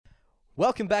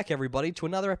Welcome back, everybody, to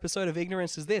another episode of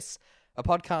Ignorance Is This, a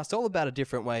podcast all about a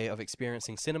different way of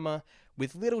experiencing cinema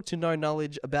with little to no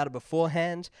knowledge about it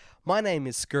beforehand. My name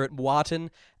is Skirt Wharton,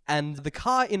 and the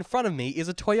car in front of me is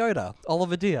a Toyota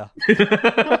Oliver Deer.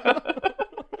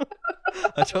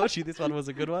 I told you this one was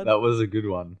a good one. That was a good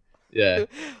one. Yeah.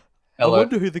 I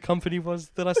wonder who the company was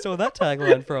that I stole that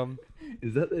tagline from.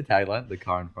 Is that the tagline? The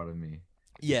car in front of me.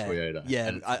 Yeah, Toyota.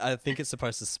 yeah. I think it's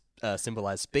supposed to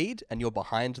symbolize speed, and you're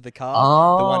behind the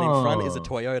car. The one in front is a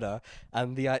Toyota,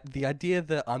 and the idea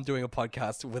that I'm doing a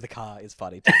podcast with a car is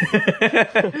funny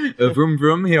to me. Vroom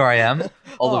vroom, here I am,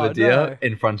 Oliver Deer, no.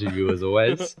 in front of you as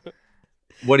always.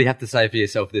 What do you have to say for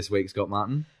yourself this week, Scott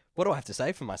Martin? What do I have to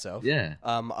say for myself? Yeah.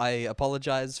 I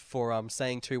apologize for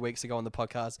saying 2 weeks ago on the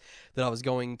podcast that I was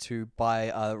going to buy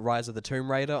Rise of the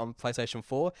Tomb Raider on PlayStation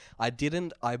 4. I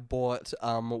didn't. I bought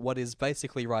what is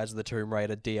basically Rise of the Tomb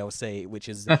Raider DLC, which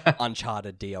is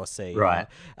Uncharted DLC. Right.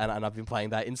 And I've been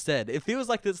playing that instead. It feels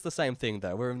like it's the same thing,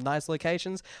 though. We're in nice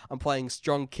locations. I'm playing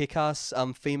strong kick-ass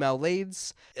female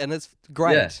leads, and it's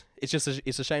great. Yeah. It's just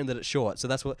it's a shame that it's short. So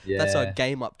that's our Yeah.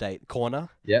 game update corner.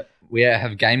 Yep. We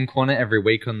have Game Corner every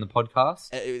week on the podcast.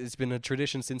 It's been a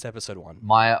tradition since episode 1.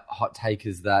 My hot take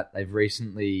is that they've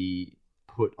recently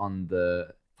put on the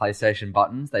PlayStation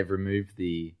buttons, they've removed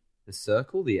the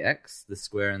circle, the X, the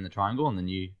square, and the triangle on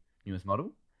the newest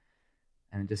model.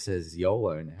 And it just says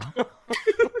YOLO now.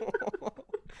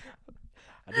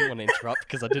 I didn't want to interrupt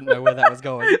because I didn't know where that was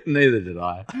going. Neither did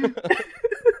I.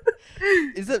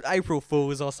 Is it April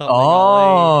Fool's or something?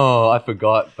 Oh, I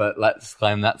forgot, but let's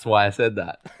claim that's why I said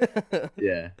that.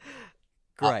 Yeah.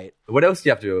 Great. What else do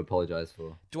you have to apologize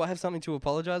for? Do I have something to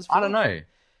apologize for? I don't know.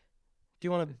 Do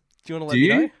you want to let Do me you?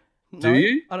 know? Do No?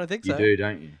 you? I don't think so. You do,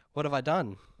 don't you? What have I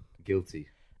done? Guilty.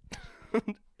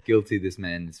 Guilty, this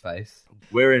man's face.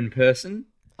 We're in person.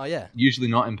 Oh yeah. Usually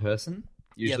not in person.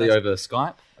 Usually that's- over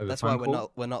Skype, over That's why phone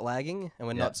call. we're not lagging and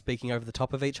we're Yeah. not speaking over the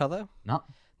top of each other. No.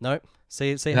 Nope.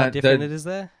 See No, how different don't- it is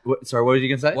there? Sorry, what were you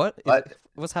going to say? What?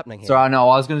 What's happening here? Sorry, no,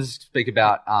 I was going to speak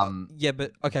about... Yeah,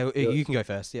 but okay, you can go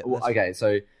first. Yeah. well, okay,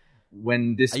 so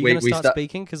when this Are you week going to we start start...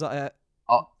 speaking? Because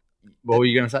Oh, what were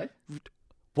you going to say?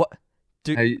 what?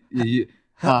 Do Hey,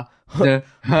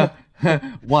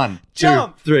 one, two,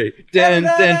 Jump! three. Dun,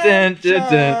 dun, dun, dun,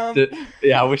 dun, dun.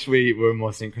 Yeah, I wish we were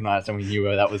more synchronized and we knew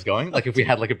where that was going. Like if we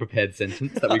had like a prepared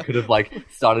sentence that we could have like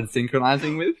started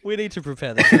synchronizing with. we need to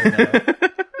prepare the show better.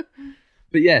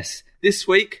 But yes, this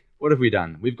week, what have we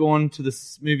done? We've gone to the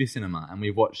movie cinema and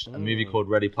we've watched a movie called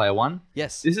Ready Player One.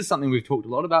 Yes. This is something we've talked a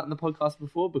lot about in the podcast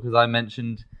before because I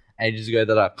mentioned ages ago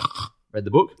that I read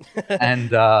the book. And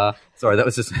sorry, that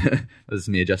was just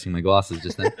me adjusting my glasses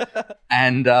just then.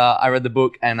 And I read the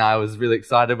book and I was really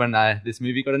excited when this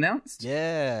movie got announced.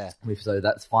 Yeah. So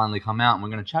that's finally come out and we're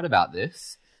going to chat about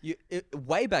this.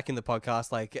 Way back in the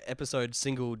podcast, like episode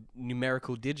single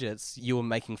numerical digits, you were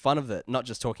making fun of it, not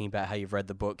just talking about how you've read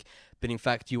the book, but in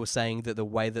fact you were saying that the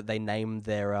way that they named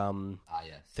their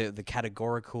Yes. the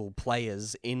categorical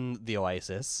players in the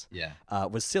Oasis Yeah.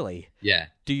 was silly. Yeah.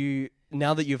 Do you,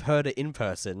 now that you've heard it in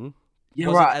person? Yeah,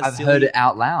 was it right. as I've silly- heard it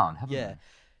out loud, haven't Yeah,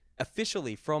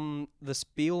 officially from the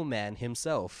Spielman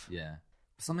himself. I? Yeah.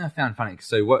 Something I found funny.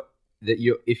 So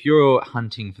if you're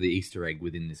hunting for the Easter egg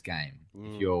within this game,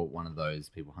 if you're one of those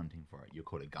people hunting for it, you're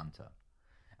called a gunter.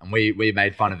 And we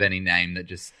made fun of any name that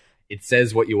just, it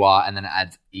says what you are and then it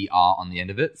adds ER on the end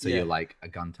of it. So Yeah. you're like a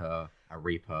gunter, a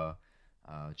reaper,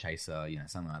 a chaser,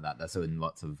 something like that. That's in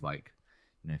lots of like,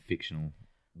 fictional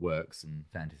works and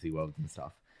fantasy worlds and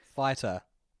stuff. Fighter.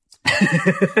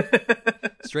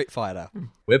 Street Fighter.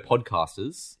 We're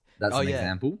podcasters. That's an yeah.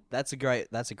 example. That's a great.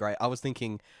 I was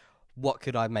thinking, what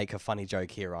could I make a funny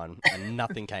joke here on? And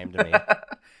nothing came to me.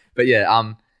 But yeah,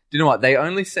 do you know what? They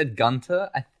only said Gunter.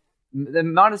 They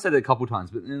might have said it a couple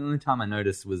times, but the only time I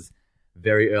noticed was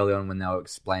very early on when they were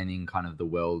explaining kind of the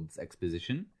world's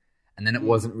exposition. And then it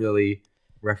wasn't really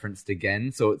referenced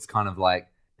again. So it's kind of like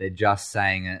they're just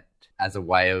saying it as a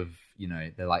way of,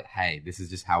 they're like, hey, this is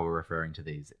just how we're referring to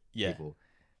these people.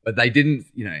 But they didn't,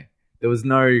 there was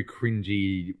no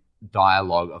cringy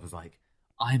dialogue of like,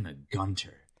 I'm a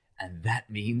Gunter, and that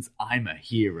means I'm a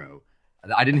hero.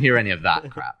 I didn't hear any of that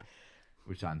crap,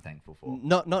 which I'm thankful for.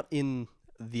 Not in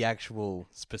the actual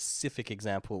specific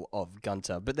example of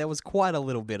Gunter, but there was quite a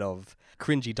little bit of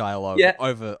cringy dialogue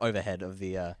overhead of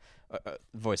the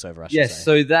voiceover, I should Yes, say.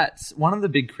 so that's one of the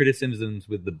big criticisms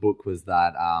with the book was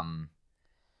that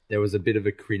there was a bit of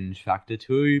a cringe factor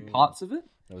to parts of it.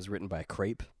 It was written by a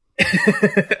creep.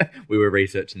 We were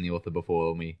researching the author before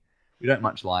and we We don't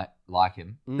much like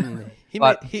him.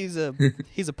 He's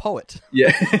a poet.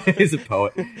 Yeah, he's a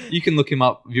poet. You can look him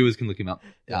up. Viewers can look him up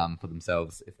for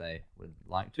themselves if they would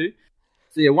like to.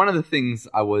 So yeah, one of the things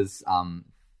I was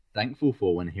thankful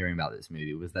for when hearing about this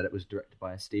movie was that it was directed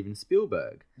by Steven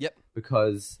Spielberg. Yep.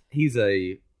 Because he's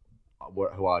who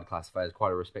I'd classify as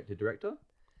quite a respected director.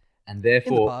 And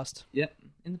therefore... In the past. Yeah,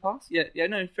 in the past. Yeah,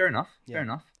 no, fair enough. Fair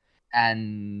enough.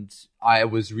 And I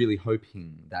was really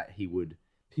hoping that he would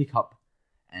pick up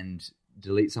and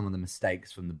delete some of the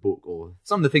mistakes from the book, or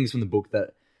some of the things from the book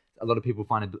that a lot of people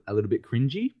find a little bit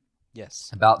cringy. Yes.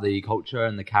 About the culture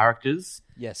and the characters.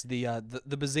 Yes, the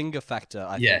Bazinga factor.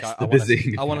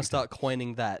 I want to start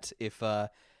coining that.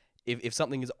 If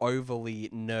something is overly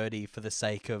nerdy for the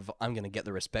sake of I'm going to get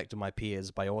the respect of my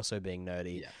peers by also being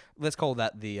nerdy, let's call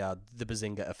that the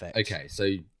Bazinga effect. Okay,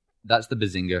 so that's the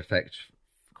Bazinga effect,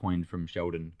 coined from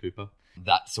Sheldon Cooper.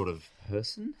 That sort of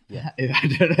person. Yeah. I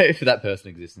don't know if that person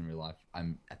exists in real life. I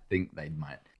think they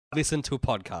might listen to a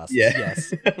podcast. Yeah.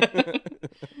 Yes.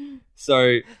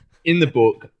 So in the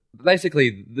book,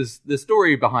 basically, the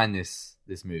story behind this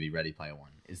movie, Ready Player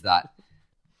One, is that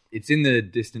it's in the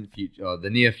distant future, or the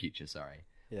near future,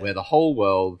 where the whole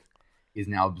world is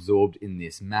now absorbed in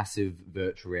this massive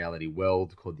virtual reality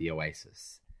world called the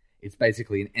Oasis. It's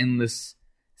basically an endless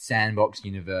sandbox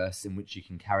universe in which you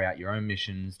can carry out your own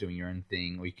missions, doing your own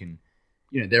thing, or you can,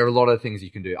 there are a lot of things you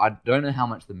can do. I don't know how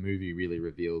much the movie really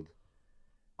revealed,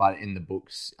 but in the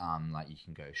books, like you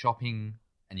can go shopping,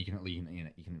 and you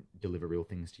can deliver real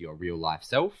things to your real life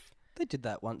self. They did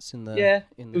that once in the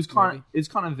it was kind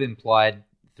of implied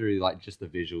through like just the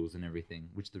visuals and everything,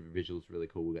 which the visuals really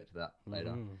cool. We'll get to that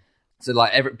later. So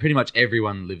like pretty much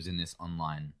everyone lives in this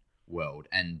online world,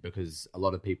 and because a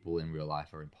lot of people in real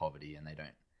life are in poverty and they don't,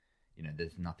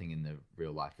 there's nothing in the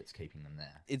real life that's keeping them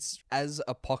there. It's as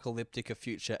apocalyptic a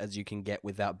future as you can get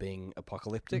without being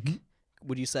apocalyptic.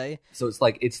 Would you say? So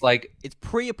it's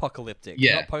pre-apocalyptic,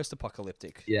 not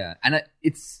post-apocalyptic. Yeah, and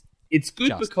it's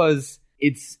good because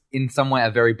it's in some way a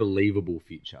very believable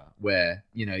future where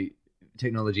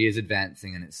technology is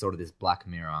advancing and it's sort of this Black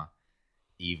Mirror,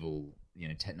 evil,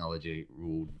 technology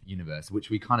ruled universe, which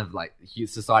we kind of like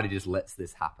society just lets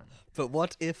this happen. But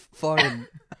what if phone?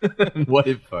 What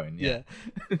if phone? Yeah.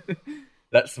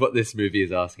 That's what this movie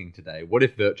is asking today. What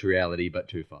if virtual reality, but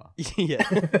too far?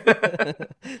 Yeah.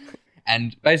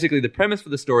 And basically the premise for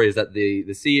the story is that the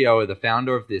CEO or the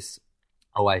founder of this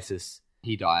Oasis,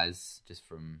 he dies just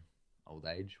from old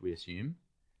age, we assume.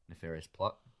 Nefarious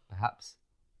plot, perhaps.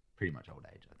 Pretty much old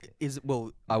age, I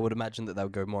think. I would imagine that they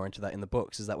would go more into that in the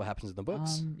books. Is that what happens in the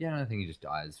books? Yeah, I think he just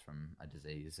dies from a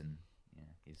disease and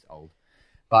he's old.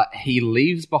 But he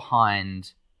leaves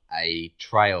behind a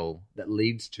trail that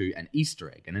leads to an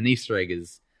Easter egg. And an Easter egg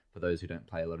is, for those who don't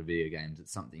play a lot of video games,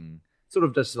 it's something sort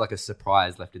of just like a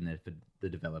surprise left in there for the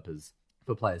developers,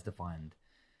 for players to find.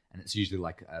 And it's usually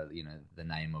like, the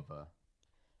name of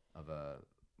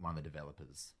one of the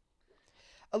developers.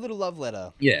 A little love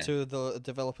letter to the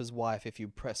developer's wife if you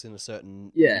press in a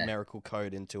certain numerical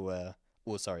code into the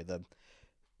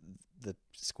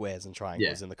squares and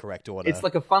triangles in the correct order. It's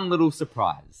like a fun little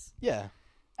surprise. Yeah.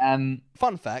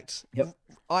 Fun fact. Yep.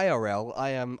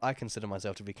 IRL, I consider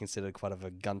myself to be considered quite of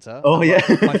a gunter. Oh, yeah.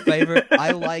 My favorite,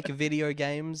 I like video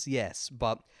games, yes,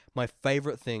 but my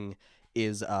favorite thing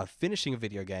is finishing a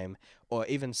video game or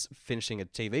even finishing a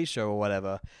TV show or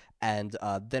whatever, and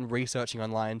then researching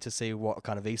online to see what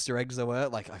kind of Easter eggs there were.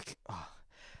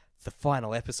 The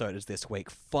final episode is this week.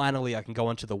 Finally, I can go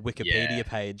onto the Wikipedia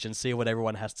page and see what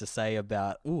everyone has to say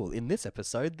about, in this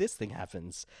episode, this thing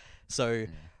happens. So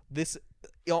this,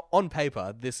 on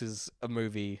paper, this is a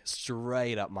movie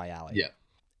straight up my alley. Yeah.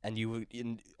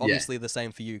 And obviously the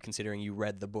same for you, considering you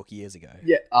read the book years ago.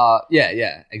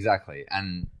 Yeah, exactly.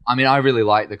 And I mean, I really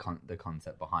like the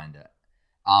concept behind it.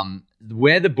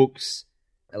 Where the books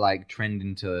like trend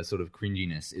into sort of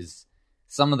cringiness is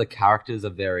some of the characters are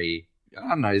very, I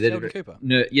don't know, Sheldon Cooper.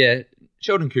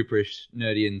 Sheldon Cooperish,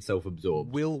 nerdy and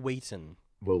self-absorbed. Will Wheaton.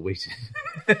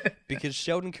 Because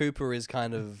Sheldon Cooper is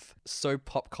kind of so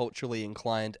pop culturally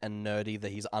inclined and nerdy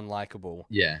that he's unlikable.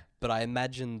 Yeah. But I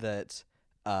imagine that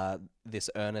this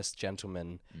earnest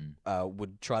gentleman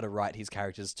would try to write his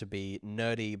characters to be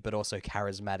nerdy but also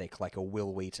charismatic, like a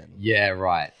Will Wheaton. Yeah,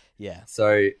 right. Yeah.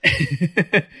 So,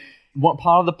 what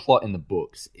part of the plot in the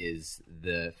books is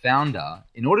the founder,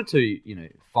 in order to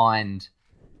find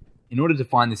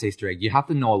this Easter egg, you have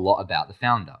to know a lot about the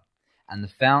founder. And the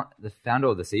founder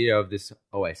or the CEO of this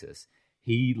Oasis,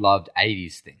 he loved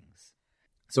 80s things.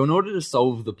 So in order to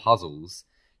solve the puzzles,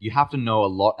 you have to know a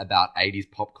lot about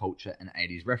 80s pop culture and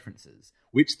 80s references,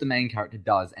 which the main character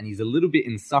does, and he's a little bit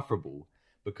insufferable.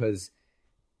 because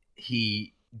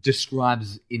he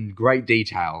describes in great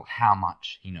detail how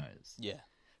much he knows. Yeah.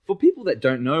 For people that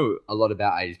don't know a lot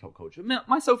about 80s pop culture,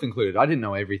 myself included, I didn't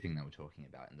know everything they were talking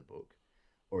about in the book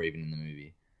or even in the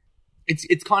movie.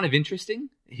 It's kind of interesting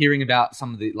hearing about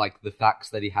some of the the facts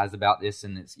that he has about this,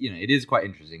 and it is quite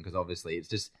interesting because obviously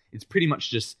it's pretty much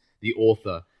just the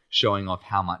author showing off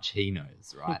how much he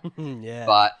knows, right? Yeah.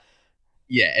 But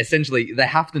yeah, essentially they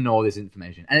have to know all this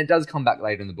information, and it does come back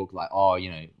later in the book wow,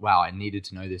 I needed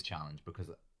to know this challenge because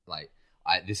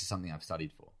this is something I've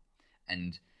studied for,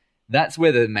 and that's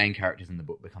where the main characters in the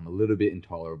book become a little bit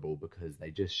intolerable because they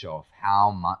just show off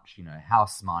how much, how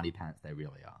smarty pants they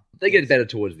really are. They get better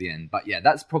towards the end, but yeah,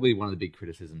 that's probably one of the big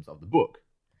criticisms of the book.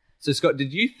 So Scott,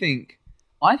 did you think,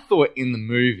 I thought in the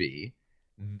movie,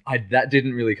 that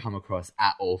didn't really come across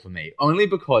at all for me, only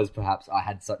because perhaps I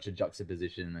had such a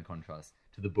juxtaposition and a contrast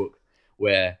to the book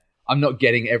where I'm not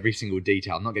getting every single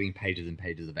detail. I'm not getting pages and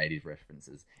pages of 80s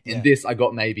references. In this, I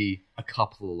got maybe a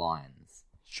couple of lines.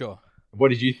 Sure. What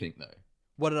did you think, though?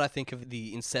 What did I think of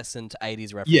the incessant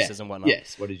 80s references and whatnot?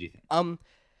 Yes, what did you think?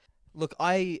 Look,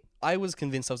 I was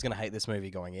convinced I was going to hate this movie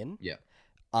going in. Yeah.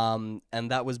 And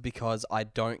that was because I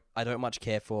don't much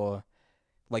care for,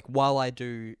 while I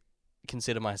do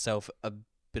consider myself a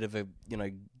bit of a,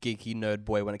 geeky nerd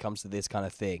boy when it comes to this kind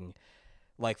of thing.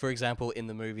 For example, in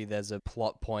the movie, there's a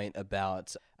plot point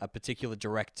about a particular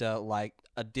director,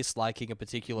 disliking a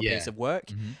particular piece of work.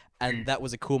 Mm-hmm. And that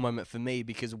was a cool moment for me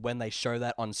because when they show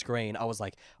that on screen, I was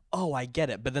like, oh, I get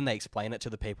it. But then they explain it to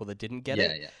the people that didn't get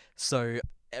it. Yeah. So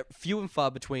few and far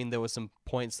between, there were some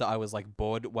points that I was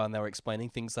bored when they were explaining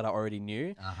things that I already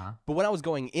knew. Uh-huh. But when I was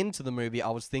going into the movie, I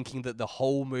was thinking that the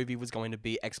whole movie was going to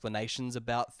be explanations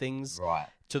about things. Right.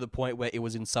 To the point where it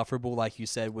was insufferable, like you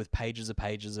said, with pages and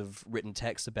pages of written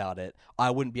text about it.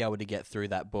 I wouldn't be able to get through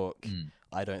that book,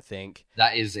 I don't think.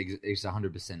 That is it's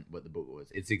 100% what the book was.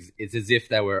 It's as if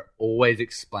they were always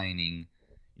explaining,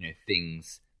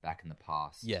 things back in the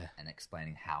past. Yeah. And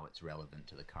explaining how it's relevant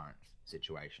to the current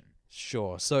situation.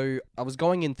 Sure. So I was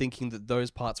going in thinking that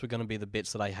those parts were going to be the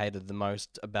bits that I hated the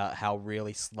most about how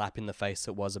really slap in the face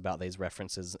it was about these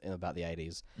references about the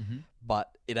 80s. Mm-hmm. But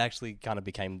it actually kind of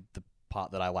became the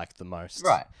part that I liked the most.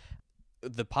 Right.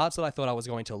 The parts that I thought I was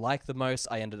going to like the most,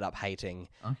 I ended up hating.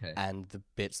 Okay. And the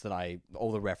bits that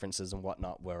all the references and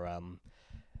whatnot were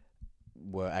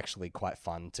actually quite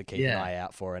fun to keep an eye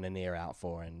out for and an ear out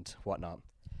for and whatnot.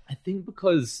 I think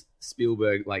because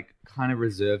Spielberg kind of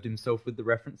reserved himself with the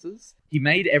references. He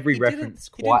made every reference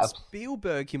quite.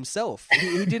 Spielberg himself.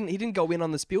 he didn't go in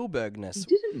on the Spielbergness.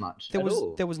 He didn't much.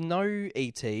 There was no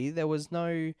E.T. There was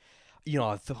no.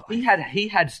 He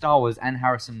had Star Wars and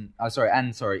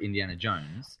Indiana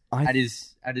Jones at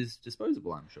his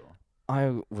disposal, I'm sure.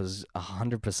 I was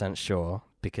 100% sure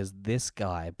because this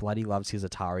guy bloody loves his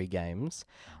Atari games.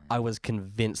 I was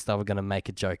convinced they were going to make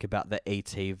a joke about the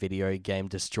E.T. video game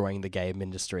destroying the game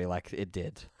industry like it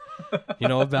did. You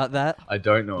know about that? I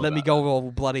don't know. Let me go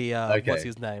all bloody. Okay. What's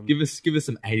his name? Give us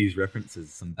some 80s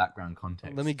references, some background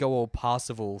context. Let me go all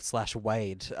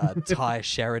Parsival/Wade, Ty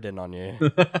Sheridan on you.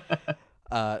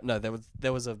 No,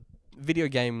 there was a video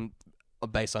game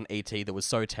based on E.T. that was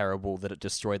so terrible that it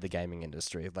destroyed the gaming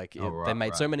industry. They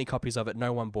made so many copies of it,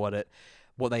 no one bought it.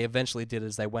 What they eventually did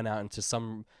is they went out into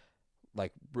some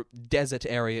desert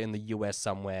area in the US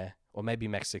somewhere, or maybe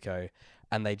Mexico,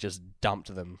 and they just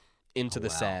dumped them into the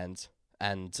sand.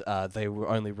 And they were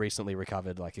only recently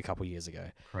recovered a couple years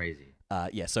ago. Crazy.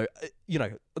 So,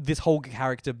 this whole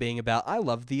character being about, I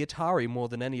love the Atari more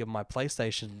than any of my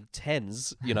PlayStation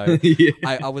 10s,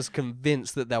 I was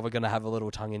convinced that they were going to have a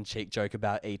little tongue-in-cheek joke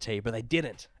about E.T., but they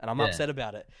didn't, and I'm upset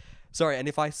about it. Sorry, and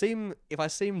if I seem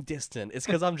distant, it's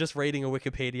because I'm just reading a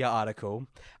Wikipedia article.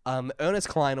 Ernest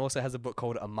Cline also has a book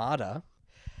called Armada.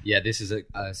 Yeah, this is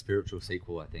a spiritual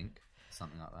sequel, I think.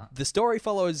 Something like that. The story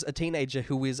follows a teenager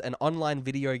who plays an online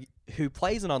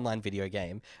video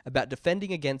game about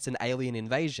defending against an alien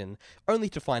invasion, only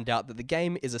to find out that the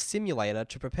game is a simulator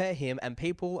to prepare him and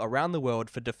people around the world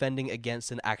for defending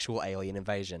against an actual alien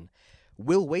invasion.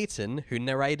 Will Wheaton, who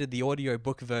narrated the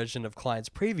audiobook version of Cline's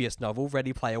previous novel,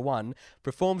 Ready Player One,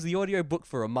 performs the audiobook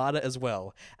for Armada as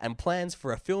well, and plans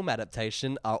for a film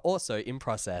adaptation are also in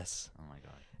process. Oh my god.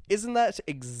 Isn't that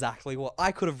exactly what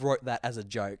I could have wrote that as a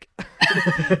joke?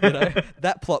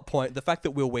 That plot point, the fact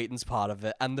that Will Wheaton's part of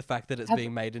it, and the fact that it's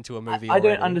being made into a movie. I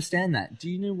don't understand that.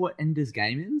 Do you know what Ender's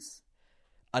Game is?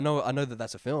 I know that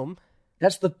that's a film.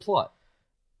 That's the plot.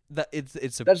 That's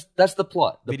the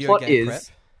plot. The plot is prep.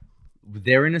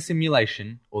 They're in a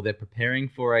simulation or they're preparing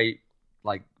for a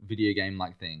video game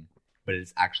thing, but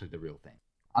it's actually the real thing.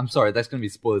 I'm sorry, that's going to be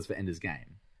spoilers for Ender's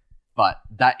Game. But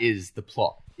that is the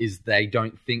plot, is they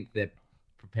don't think they're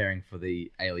preparing for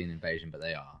the alien invasion, but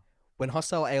they are. When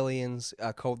hostile aliens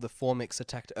called the Formix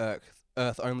attacked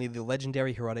Earth, only the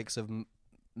legendary heroics of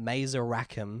Mazer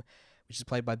Rackham, which is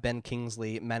played by Ben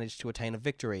Kingsley, managed to attain a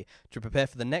victory. To prepare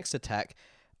for the next attack,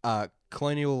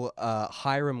 Colonial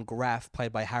Hiram Graff,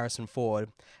 played by Harrison Ford,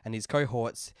 and his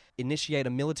cohorts initiate a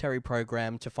military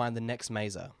program to find the next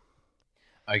Mazer.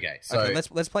 Okay, so Okay,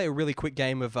 let's play a really quick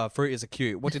game of Fruit is a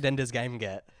Cute. What did Ender's Game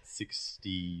get?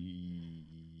 69.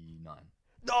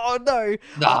 Oh no!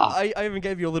 Ah. I even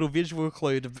gave you a little visual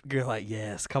clue to go like,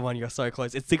 yes, come on, you're so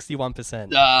close. It's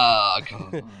 61%. Ah, come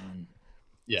on.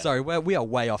 Yeah. Sorry, we are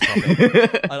way off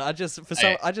topic. I just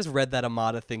read that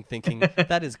Armada thing, thinking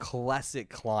that is classic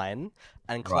Klein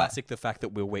and classic the fact that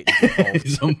Will Wheaton is involved.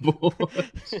 He's on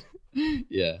board.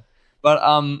 Yeah,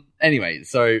 but anyway,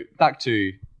 so back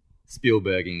to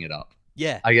Spielberging it up.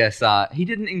 Yeah. I guess he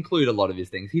didn't include a lot of his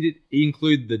things. He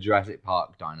included the Jurassic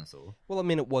Park dinosaur. Well, I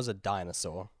mean, it was a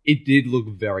dinosaur. It did look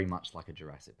very much like a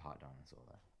Jurassic Park dinosaur,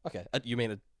 though. Okay, you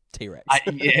mean a T-Rex?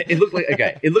 Yeah, it looked like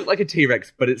it looked like a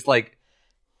T-Rex, but it's like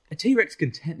a T-Rex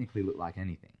can technically look like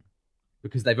anything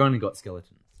because they've only got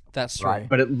skeletons. That's true. Right?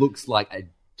 But it looks like a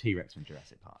T-Rex from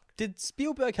Jurassic Park. Did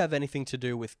Spielberg have anything to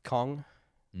do with Kong?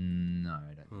 No,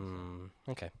 I don't think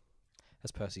so. Okay.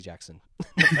 That's Percy Jackson.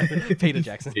 Peter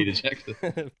Jackson. Peter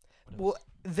Jackson. Well,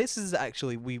 this is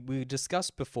actually, we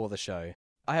discussed before the show.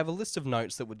 I have a list of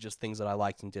notes that were just things that I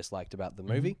liked and disliked about the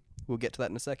movie. We'll get to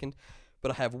that in a second.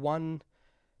 But I have one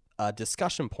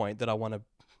discussion point that I want to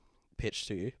pitch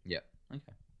to you. Yeah.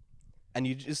 Okay. And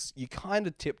you kind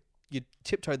of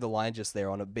tiptoed the line just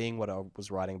there on it being what I was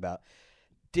writing about.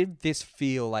 Did this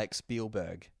feel like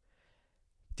Spielberg?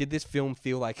 Did this film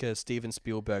feel like a Steven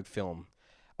Spielberg film?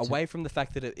 Away from the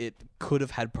fact that it could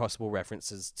have had possible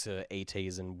references to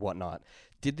ETs and whatnot,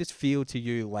 did this feel to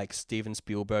you like Steven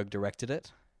Spielberg directed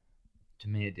it? To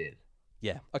me, it did.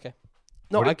 Yeah. Okay.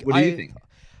 No, What do you think?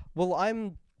 Well,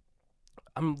 I'm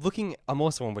looking. I'm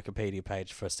also on Wikipedia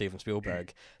page for Steven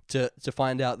Spielberg to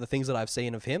find out the things that I've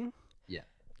seen of him. Yeah.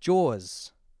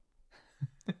 Jaws.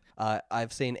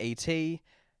 I've seen E.T.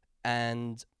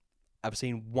 and I've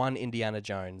seen one Indiana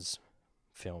Jones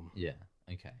film. Yeah.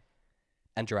 Okay.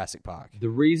 And Jurassic Park. The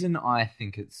reason I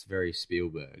think it's very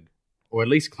Spielberg, or at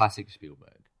least classic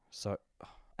Spielberg. So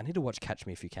I need to watch Catch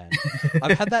Me If You Can.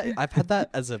 I've had that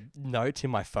as a note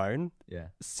in my phone. Yeah.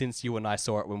 Since you and I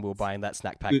saw it when we were buying that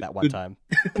snack pack that one time.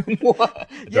 What?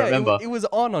 I don't remember. It was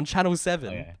on Channel 7.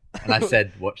 Okay. And I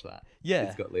said, watch that. Yeah.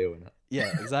 It's got Leo in it.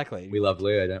 Yeah, exactly. We love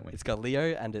Leo, don't we? It's got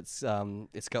Leo, and it's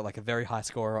got like a very high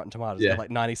score on Rotten Tomatoes. Yeah. It's got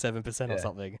like 97% or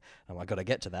something. I'm like, gotta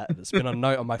get to that. It's been a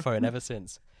note on my phone ever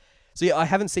since. So yeah, I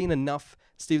haven't seen enough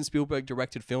Steven Spielberg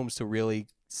directed films to really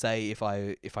say if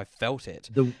I felt it.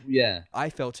 I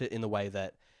felt it in the way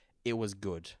that it was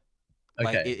good. Okay,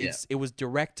 Like it was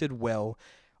directed well.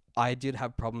 I did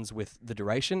have problems with the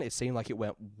duration. It seemed like it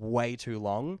went way too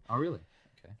long. Oh, really?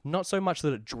 Okay. Not so much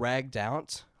that it dragged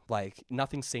out. Like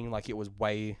nothing seemed like it was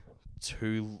way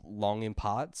too long in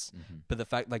parts. Mm-hmm. But the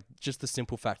fact, like just the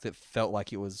simple fact that it felt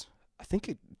like it was, I think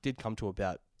it did come to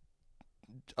about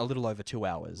a little over 2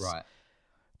 hours. Right.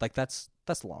 Like that's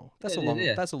long. That's a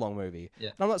long movie. Yeah.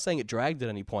 And I'm not saying it dragged at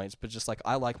any points, but just like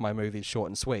I like my movies short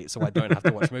and sweet, so I don't have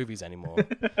to watch movies anymore.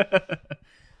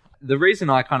 The reason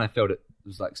I kind of felt it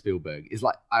was like Spielberg is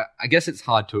like I guess it's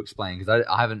hard to explain because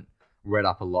I haven't read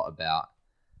up a lot about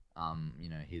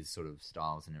his sort of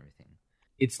styles and everything.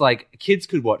 It's like kids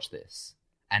could watch this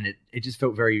and it just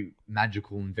felt very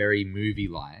magical and very movie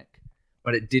like,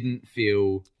 but it didn't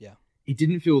feel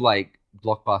like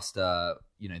blockbuster.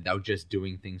 They were just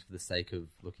doing things for the sake of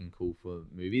looking cool for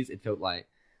movies. It felt like,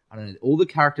 I don't know, all the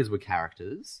characters were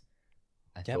characters,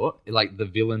 I thought. Like the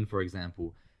villain, for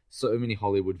example, so many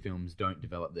Hollywood films don't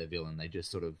develop their villain. They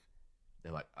just sort of,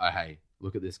 they're like, oh, hey,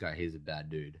 look at this guy. He's a bad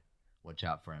dude. Watch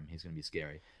out for him. He's going to be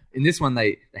scary. In this one,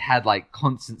 they had like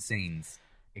constant scenes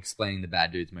explaining the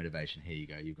bad dude's motivation. Here you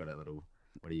go. You've got a little...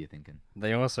 What are you thinking?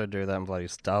 They also do that in bloody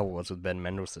Star Wars with Ben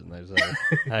Mendelsohn. They say,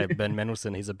 hey, Ben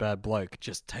Mendelsohn, he's a bad bloke.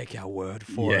 Just take our word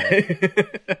for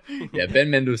it. Yeah, Ben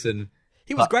Mendelsohn.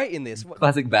 He was great in this.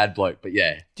 Classic bad bloke, but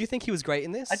yeah. Do you think he was great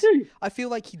in this? I do. I feel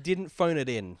like he didn't phone it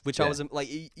in, which I was like,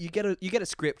 you get a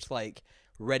script like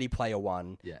Ready Player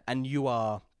One, and you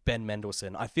are Ben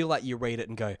Mendelsohn. I feel like you read it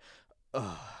and go,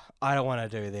 oh, I don't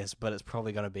want to do this, but it's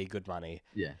probably going to be good money.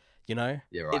 Yeah. You know?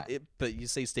 Yeah, right. But you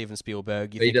see Steven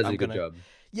Spielberg. He does a good job.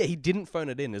 Yeah, he didn't phone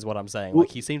it in, is what I'm saying.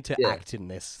 Like, he seemed to act in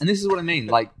this. And this is what I mean.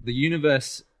 Like, the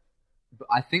universe...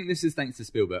 I think this is thanks to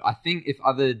Spielberg. I think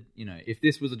if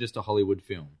this was just a Hollywood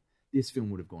film, this film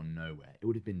would have gone nowhere. It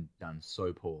would have been done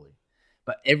so poorly.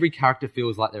 but every character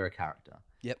feels like they're a character.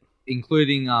 Yep.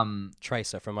 Including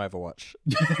Tracer from Overwatch.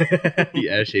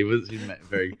 yeah, she made a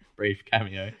very brief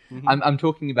cameo. Mhm. I'm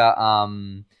talking about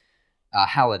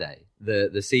Halliday, the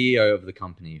CEO of the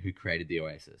company who created the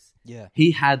Oasis. Yeah.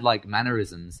 He had like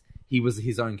mannerisms. He was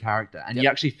his own character, and you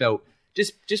actually felt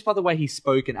just by the way he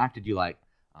spoke and acted, you like,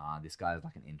 this guy is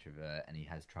like an introvert and he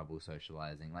has trouble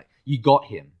socializing. Like you got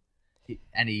him,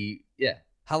 yeah.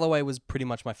 Holloway was pretty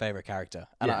much my favorite character,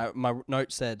 and Yeah. my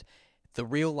note said the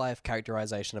real life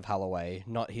characterization of Holloway,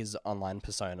 not his online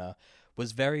persona,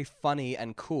 was very funny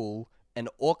and cool and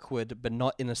awkward, but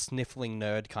not in a sniffling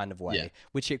nerd kind of way, Yeah.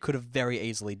 which it could have very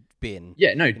easily been.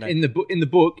 Yeah, no. You know? In the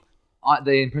book,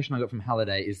 the impression I got from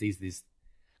Halliday is these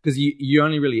because you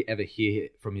only really ever hear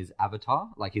it from his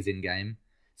avatar, like his in game.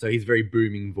 So he's very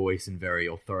booming voice and very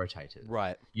authoritative.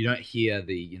 Right. You don't hear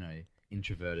the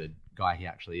introverted guy he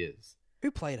actually is.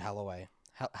 Who played Holloway?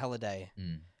 Halliday.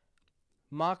 Mm.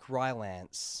 Mark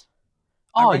Rylance.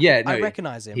 Oh I no,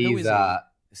 recognize him. Who he's is he?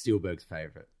 Spielberg's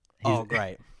favorite. Oh,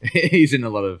 great. He's in a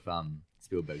lot of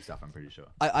Spielberg stuff. I'm pretty sure.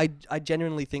 I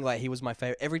genuinely think like he was my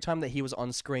favorite. Every time that he was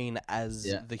on screen as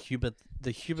the Hubert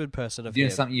person of Do you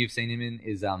know him. something you've seen him in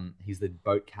is he's the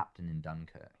boat captain in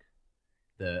Dunkirk,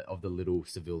 of the little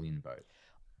civilian boat.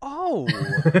 Oh,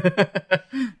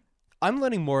 I'm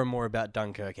learning more and more about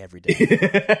Dunkirk every day. To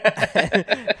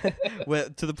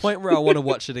the point where I want to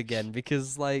watch it again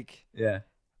because, like, Yeah.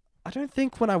 I don't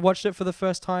think when I watched it for the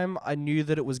first time, I knew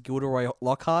that it was Gilderoy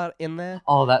Lockhart in there.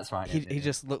 Oh, that's right. He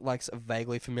just looked like a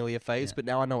vaguely familiar face, Yeah. but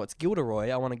now I know it's Gilderoy.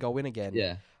 I want to go in again.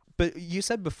 Yeah. But you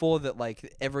said before that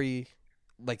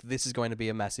this is going to be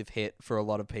a massive hit for a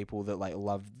lot of people that like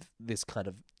love this kind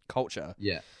of culture.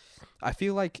 Yeah. I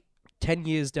feel like 10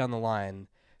 years down the line,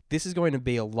 this is going to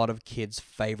be a lot of kids'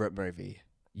 favorite movie.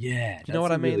 Yeah. You know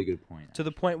what I mean? Really good point. To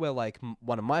the point where like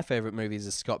one of my favorite movies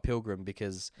is Scott Pilgrim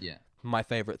because Yeah. my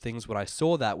favorite things when I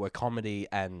saw that were comedy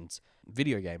and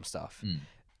video game stuff. Mm.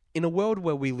 In a world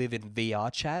where we live in VR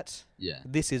chat, Yeah.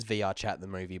 this is VR chat the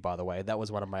movie, by the way. That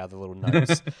was one of my other little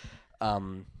notes.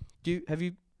 Have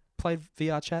you played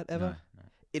VR chat ever? No.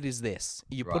 It is this.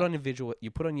 You Right. put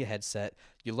on your headset,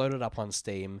 you load it up on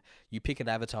Steam, you pick an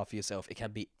avatar for yourself. It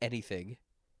can be anything.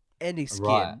 Any skin.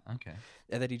 Right. Okay.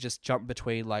 And then you just jump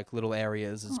between like little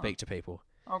areas and speak to people.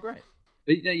 Oh, great.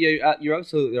 But you're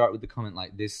absolutely right with the comment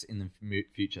like this in the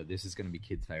future. This is going to be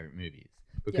kids' favorite movies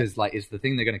because like it's the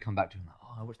thing they're going to come back to. And like,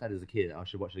 oh, I watched that as a kid. I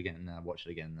should watch it again. And then I watch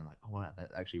it again. And they're like, oh wow,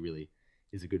 that actually really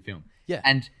is a good film. Yeah.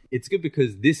 And it's good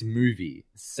because this movie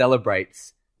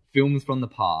celebrates films from the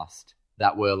past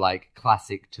that were like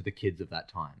classic to the kids of that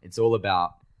time. It's all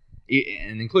about,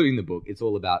 and including the book, it's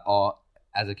all about,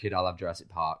 as a kid, I love Jurassic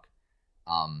Park.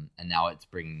 And now it's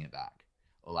bringing it back.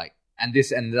 Or like, and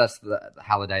that's the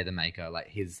Halliday, the maker. Like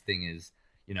his thing is,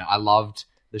 I loved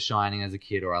The Shining as a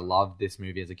kid, or I loved this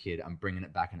movie as a kid. I'm bringing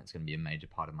it back, and it's going to be a major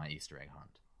part of my Easter egg hunt.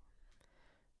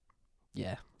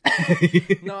 Yeah.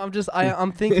 No,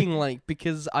 I'm thinking like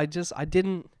because I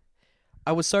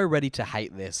was so ready to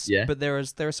hate this. Yeah. But there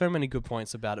are so many good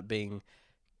points about it being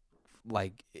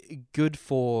like good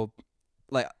for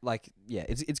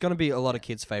it's going to be a lot of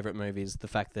kids' favorite movies. The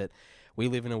fact that we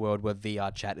live in a world where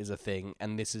VR chat is a thing,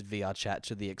 and this is VR chat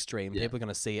to the extreme. Yeah. People are going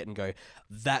to see it and go,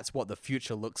 "That's what the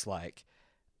future looks like,"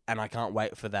 and I can't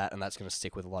wait for that. And that's going to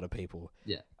stick with a lot of people.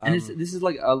 Yeah, and this is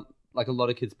like a lot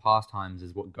of kids' pastimes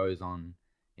is what goes on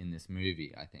in this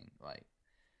movie. I think like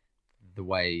the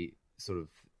way sort of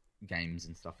games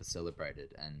and stuff are celebrated,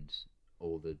 and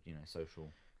all the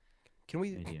social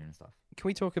media and stuff. Can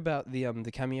we talk about the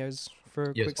cameos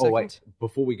for a Yes. quick second? Oh wait,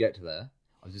 before we get to there,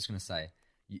 I was just going to say.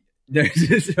 No,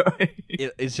 sorry.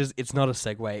 It's not a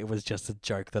segue. It was just a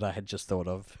joke that I had just thought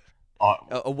of.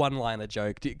 Oh, A one-liner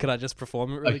joke. Could I just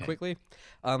perform it really Okay. quickly?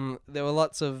 There were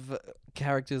lots of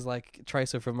characters like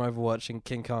Tracer from Overwatch and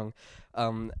King Kong,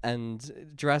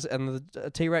 and Jurassic and the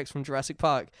T-Rex from Jurassic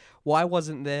Park. Why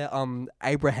wasn't there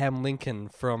Abraham Lincoln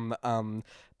from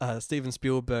Steven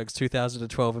Spielberg's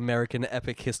 2012 American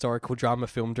epic historical drama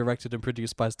film directed and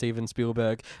produced by Steven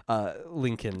Spielberg?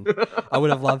 Lincoln. I would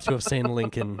have loved to have seen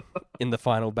Lincoln in the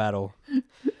final battle.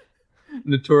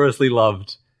 notoriously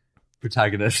loved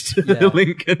protagonist Yeah.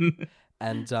 Lincoln.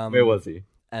 And Where was he?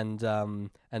 and Tom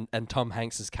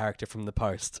Hanks's character from The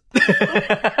Post.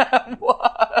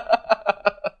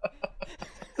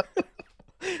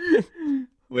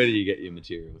 Where do you get your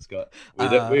material, Scott? We'll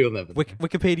never know.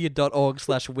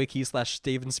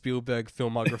 Wikipedia.org/wiki/Steven Spielberg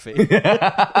filmography.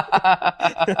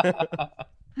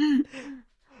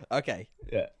 Okay.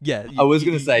 Yeah. Yeah. I was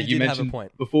going to say, you did have a mentioned,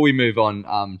 point. before we move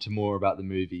on to more about the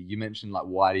movie, you mentioned, like,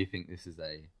 why do you think this is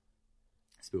a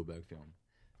Spielberg film?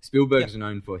 Spielberg's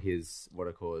known for his what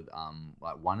are called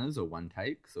like oneers or one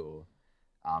takes or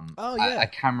a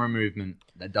camera movement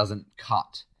that doesn't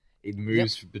cut. It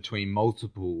moves between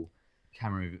multiple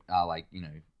camera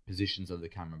positions of the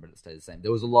camera, but it stays the same.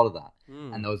 There was a lot of that,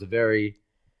 and there was a very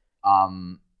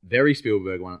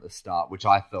Spielberg one at the start, which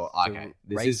I thought, okay,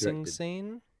 this racing is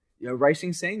scene.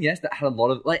 Racing scene, yes, that had a lot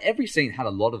of every scene had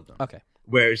a lot of them. Okay,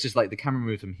 where it's just like the camera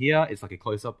moves from here, it's like a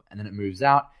close up, and then it moves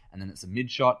out, and then it's a mid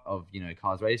shot of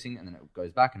cars racing, and then it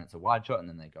goes back, and it's a wide shot, and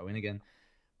then they go in again.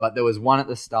 But there was one at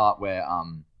the start where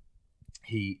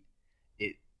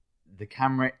the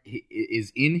camera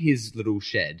is in his little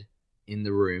shed in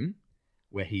the room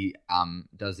where he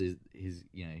does his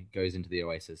goes into the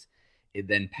Oasis. It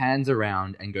then pans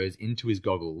around and goes into his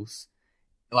goggles.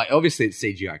 Like obviously it's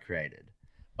CGI created,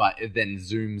 but it then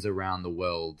zooms around the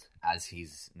world as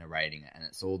he's narrating it, and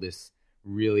it's all this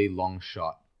really long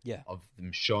shot of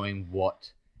them showing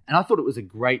what. And I thought it was a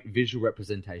great visual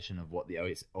representation of what the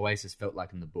Oasis felt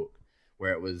like in the book,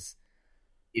 where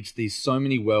it's these so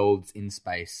many worlds in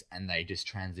space, and they just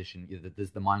transition.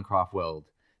 There's the Minecraft world.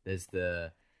 There's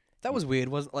the... That was weird,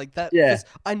 wasn't like that? Yeah.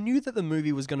 I knew that the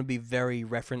movie was going to be very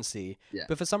referencey,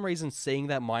 but for some reason, seeing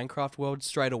that Minecraft world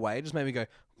straight away just made me go,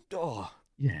 oh,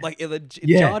 like it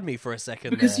jarred me for a second.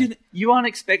 Because you aren't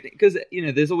expecting, because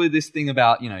there's always this thing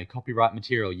about copyright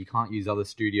material. You can't use other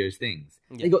studios' things.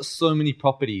 They got so many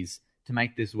properties to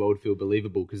make this world feel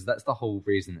believable, because that's the whole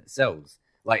reason it sells.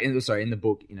 Like in the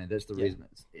book, that's the reason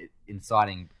it's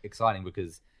exciting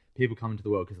because people come into the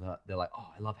world because they're like, oh,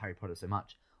 I love Harry Potter so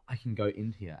much. I can go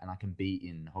in here and I can be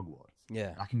in Hogwarts.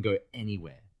 Yeah. I can go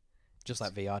anywhere. Just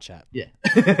like VR chat. Yeah.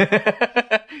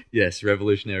 Yes,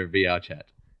 revolutionary VR chat.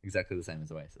 Exactly the same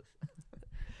as Oasis.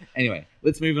 Anyway,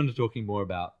 let's move on to talking more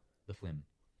about the film.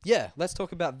 Yeah, let's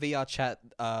talk about VR chat,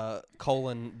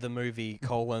 the movie,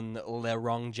 Le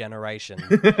Wrong Generation.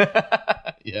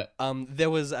 Yeah. There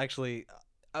was actually...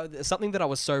 something that I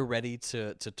was so ready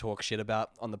to talk shit about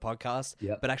on the podcast,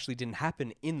 but actually didn't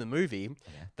happen in the movie.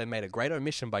 Okay. They made a great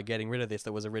omission by getting rid of this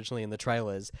that was originally in the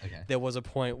trailers. Okay. There was a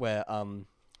point where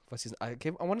what's his? I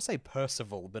want to say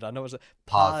Percival, but I know it was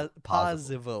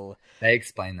Parzival. They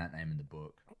explain that name in the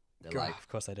book. God, of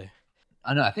course they do.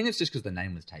 I know. I think it's just because the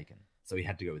name was taken, so he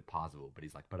had to go with Parzival. But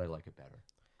he's like, but I like it better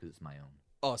because it's my own.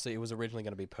 Oh, so it was originally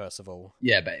going to be Percival.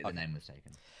 Yeah, but the name was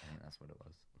taken. I think that's what it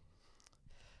was.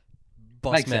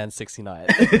 Bossman 69.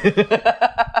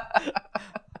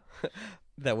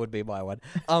 That would be my one.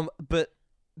 But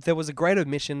there was a great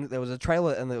omission. There was a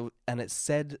trailer, and it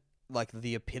said like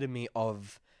the epitome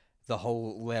of the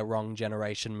whole Le Wrong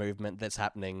Generation movement that's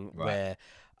happening, where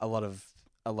a lot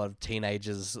of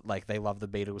teenagers, like, they love the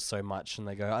Beatles so much, and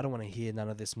they go, I don't want to hear none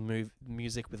of this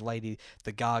music with Lady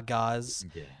the Gagas,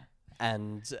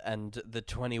 and the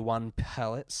 21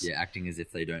 Pilots. Yeah, acting as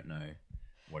if they don't know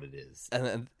what it is.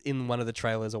 And in one of the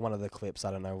trailers or one of the clips,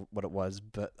 I don't know what it was,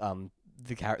 but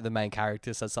the main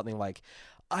character says something like,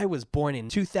 I was born in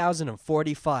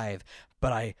 2045,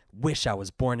 but I wish I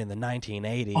was born in the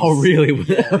 1980s. Oh, really?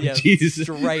 Yeah, Jesus.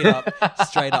 Straight up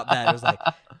that. It was like,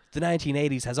 the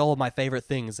 1980s has all of my favorite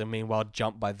things, and meanwhile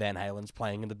Jump by Van Halen's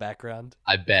playing in the background.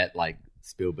 I bet, like,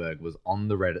 Spielberg was on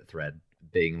the Reddit thread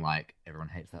being like, everyone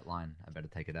hates that line, I better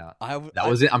take it out. That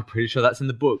was it. I'm pretty sure that's in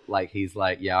the book. Like, he's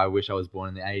like, yeah, I wish I was born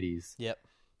in the 80s. Yep.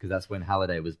 Because that's when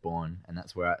Halliday was born, and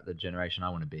that's where the generation I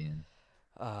want to be in.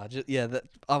 I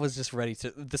was just ready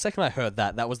to... The second I heard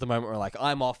that was the moment where, like,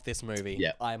 I'm off this movie.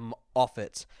 Yeah. I'm off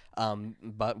it.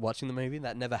 But watching the movie,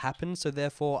 that never happened, so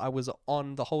therefore I was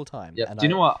on the whole time. Yep. Do you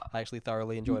know what? I actually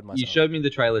thoroughly enjoyed myself. You showed me the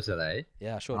trailer today.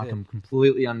 Yeah, I sure did. I can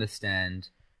completely understand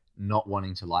not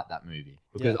wanting to like that movie.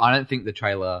 Because I don't think the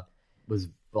trailer was,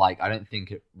 like, I don't think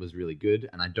it was really good,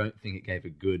 and I don't think it gave a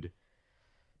good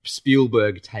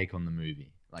Spielberg take on the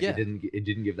movie. Like, it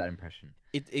didn't give that impression.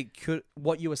 It could...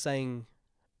 What you were saying...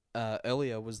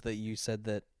 earlier was that you said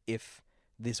that if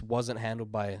this wasn't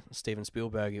handled by Steven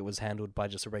Spielberg, it was handled by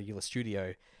just a regular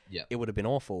studio, it would have been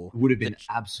awful. It would have been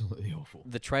absolutely awful.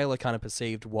 The trailer kind of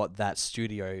perceived what that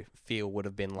studio feel would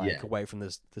have been like away from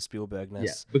the Spielbergness.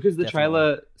 Yeah, because the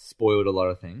trailer spoiled a lot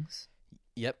of things.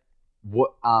 Yep.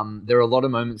 There are a lot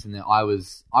of moments in there I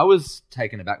was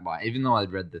taken aback by, even though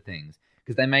I'd read the things.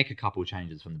 Because they make a couple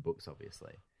changes from the books,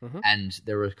 obviously. Mm-hmm. And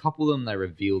there were a couple of them they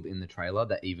revealed in the trailer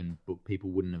that even book people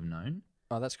wouldn't have known.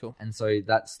 Oh, that's cool. And so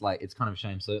that's, like, it's kind of a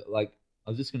shame. So, like, I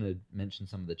was just going to mention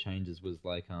some of the changes was,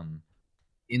 like,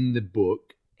 in the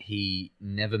book, he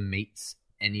never meets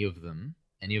any of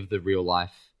the real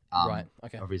life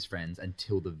of his friends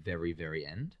until the very, very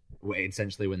end.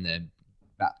 Essentially when they're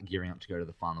gearing up to go to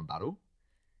the final battle.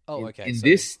 Oh, okay. In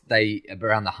this,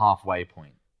 around the halfway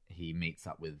point, he meets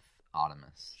up with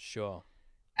Artemis. Sure.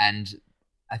 And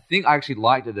I think I actually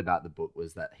liked it about the book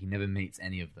was that he never meets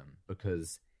any of them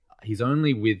because he's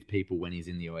only with people when he's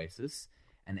in the Oasis,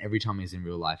 and every time he's in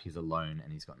real life, he's alone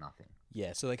and he's got nothing.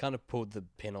 Yeah, so they kind of pulled the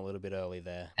pin a little bit early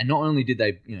there. And not only did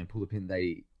they, pull the pin,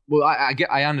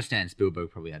 I understand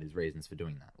Spielberg probably had his reasons for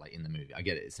doing that, like in the movie. I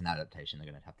get it, it's an adaptation, they're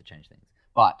going to have to change things.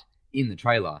 But in the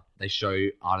trailer, they show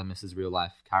Artemis's real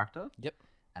life character. Yep.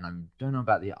 And I don't know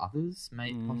about the others,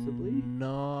 possibly.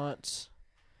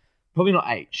 Probably not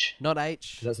H. Not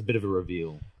H. 'Cause that's a bit of a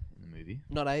reveal in the movie.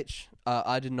 Not H.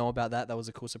 I didn't know about that. That was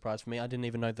a cool surprise for me. I didn't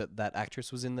even know that that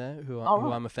actress was in there, who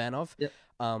right. I'm a fan of. Yep.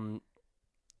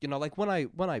 Like when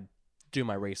I do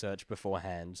my research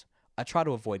beforehand, I try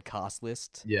to avoid cast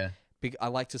lists. Yeah. I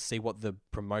like to see what the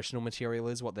promotional material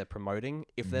is, what they're promoting.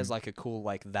 If there's like a cool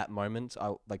that moment,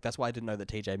 that's why I didn't know that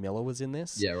TJ Miller was in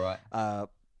this. Yeah, right.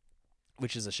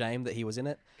 Which is a shame that he was in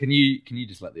it. Can you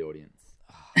just let the audience?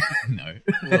 No.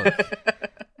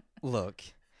 Look.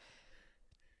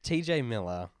 TJ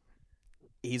Miller,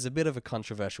 he's a bit of a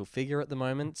controversial figure at the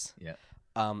moment. Yeah.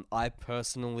 I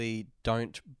personally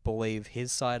don't believe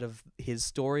his side of his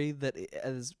story that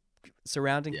is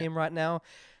surrounding him right now,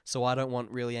 so I don't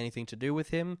want really anything to do with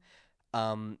him.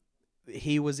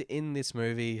 He was in this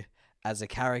movie as a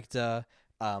character,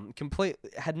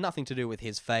 had nothing to do with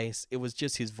his face. It was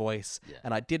just his voice,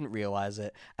 and I didn't realize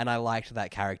it, and I liked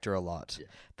that character a lot. Yeah.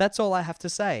 That's all I have to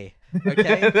say.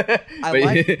 Okay,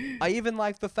 I even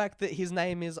like the fact that his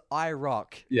name is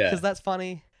iRock. Yeah, because that's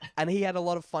funny, and he had a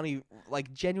lot of funny,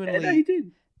 genuinely. Yeah, no, he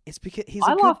did. It's because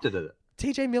I laughed at it.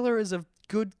 TJ Miller is a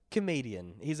good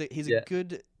comedian. He's a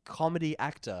good comedy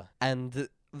actor, and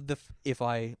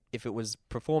if it was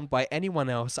performed by anyone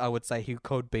else, I would say he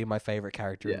could be my favorite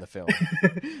character in the film.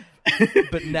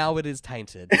 But now it is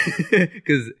tainted.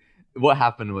 Because what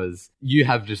happened was you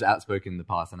have just outspoken in the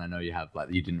past, and I know you have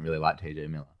you didn't really like TJ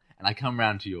Miller. And I come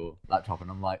around to your laptop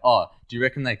and I'm like, oh, do you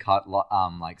reckon they cut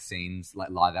scenes,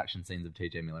 live action scenes of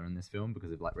TJ Miller in this film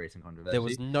because of recent controversy? There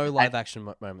was no live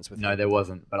action moments with him. No, there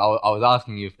wasn't. But I was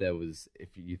asking you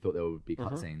if you thought there would be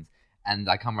cut scenes. And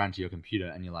I come around to your computer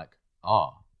and you're like,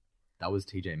 oh, that was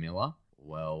TJ Miller?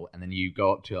 Well, and then you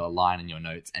go up to a line in your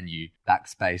notes and you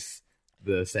backspace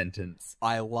the sentence.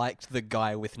 I liked the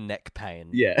guy with neck pain.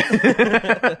 Yeah.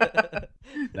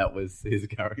 That was his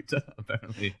character,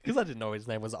 apparently. Because I didn't know his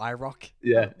name was iRock.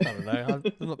 Yeah. I don't know.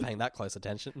 I'm not paying that close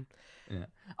attention. Yeah.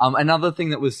 Another thing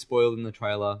that was spoiled in the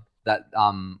trailer that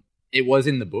it was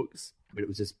in the books, but it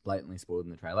was just blatantly spoiled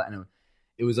in the trailer. And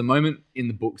it was a moment in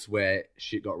the books where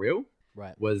shit got real.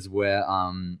 Right. Was where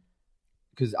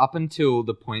because up until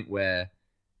the point where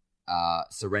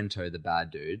Sorrento, the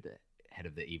bad dude, the head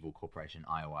of the evil corporation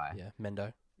IOI. Yeah,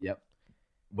 Mendo. Yep.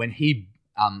 When he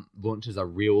launches a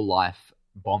real life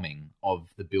bombing of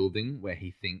the building where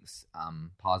he thinks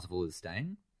Parzival is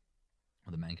staying,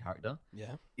 or the main character.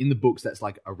 Yeah. In the books, that's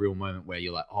a real moment where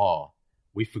you're like, oh,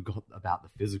 we forgot about the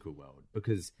physical world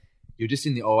because you're just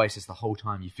in the Oasis the whole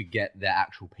time. You forget they're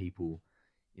actual people,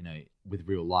 with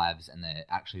real lives and they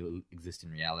actually exist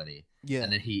in reality. Yeah.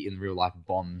 And then he, in real life,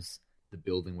 bombs the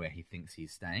building where he thinks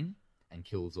he's staying and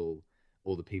kills all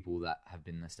the people that have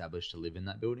been established to live in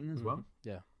that building as well.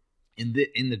 Yeah. In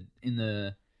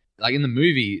the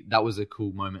movie, that was a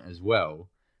cool moment as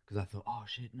well because I thought, oh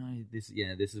shit, no, this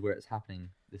is where it's happening.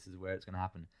 This is where it's going to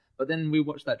happen. But then we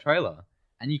watched that trailer,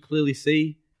 and you clearly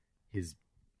see his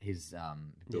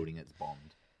building that's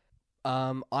bombed.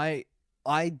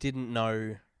 I didn't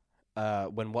know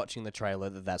when watching the trailer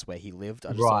that's where he lived. I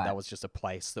just Right. thought that was just a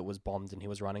place that was bombed and he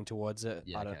was running towards it.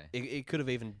 Yeah, okay. It could have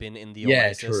even been in the Yeah,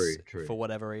 Oasis true. for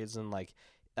whatever reason.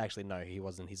 Actually, no, he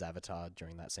wasn't his avatar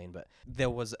during that scene, but there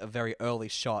was a very early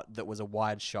shot that was a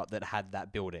wide shot that had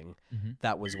that building. Mm-hmm.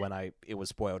 That was when it was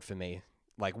spoiled for me.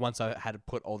 Once I had to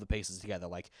put all the pieces together,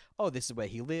 oh, this is where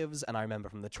he lives, and I remember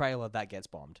from the trailer that gets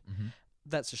bombed. Mm-hmm.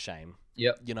 That's a shame.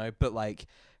 Yep. But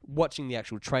watching the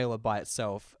actual trailer by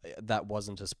itself, that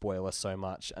wasn't a spoiler so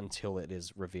much until it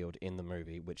is revealed in the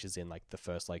movie, which is in the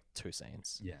first 2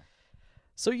 scenes. Yeah.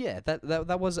 So yeah,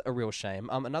 that was a real shame.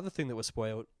 Another thing that was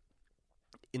spoiled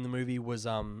in the movie was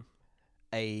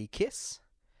a kiss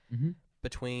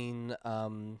between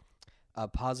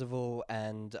Parzival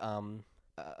and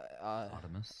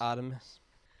Artemis.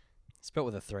 Spelled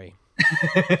with a 3.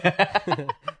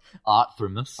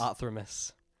 Artemis.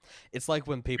 It's like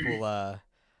when people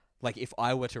if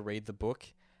I were to read the book,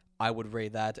 I would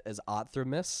read that as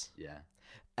Artemis. Yeah.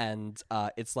 And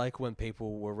it's like when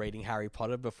people were reading Harry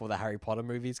Potter before the Harry Potter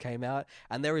movies came out,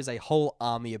 and there is a whole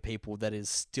army of people that is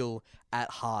still at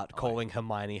heart calling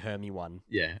Hermione Hermy One.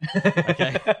 Yeah.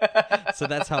 Okay, so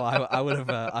that's how I would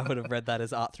have read that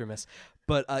as Arthurimus.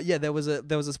 But yeah, there was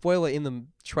a spoiler in the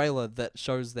trailer that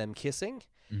shows them kissing.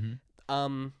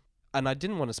 Mm-hmm. And I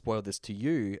didn't want to spoil this to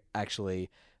you,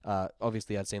 actually.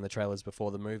 Obviously, I'd seen the trailers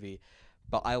before the movie.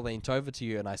 But I leaned over to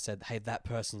you and I said, hey, that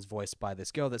person's voiced by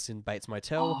this girl that's in Bates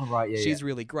Motel. Oh, right, yeah, She's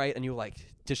really great. And you were like,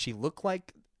 does she look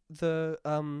like the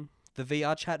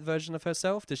VR chat version of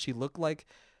herself? Does she look like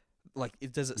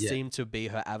does it seem to be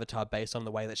her avatar based on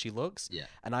the way that she looks? Yeah.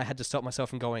 And I had to stop myself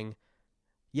from going,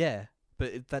 yeah,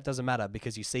 but that doesn't matter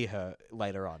because you see her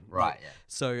later on. Right, yeah.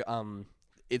 So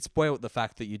it spoiled the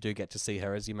fact that you do get to see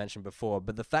her, as you mentioned before.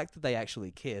 But the fact that they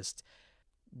actually kissed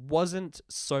wasn't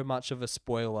so much of a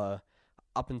spoiler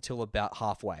up until about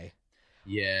halfway.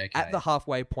 Yeah, okay. At the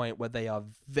halfway point where they are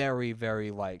very, very,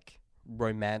 like,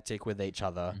 romantic with each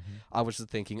other, I was just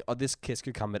thinking, oh, this kiss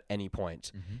could come at any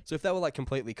point. So if they were, like,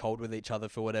 completely cold with each other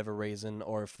for whatever reason,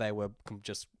 or if they were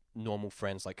just normal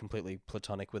friends, like, completely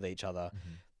platonic with each other,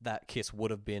 that kiss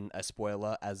would have been a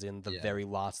spoiler, as in the very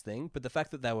last thing. But the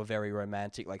fact that they were very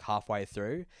romantic, like, halfway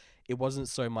through, it wasn't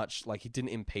so much, like, it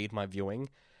didn't impede my viewing.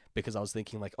 Because I was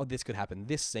thinking, like, oh, this could happen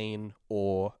this scene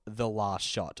or the last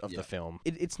shot of the film.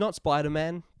 It's not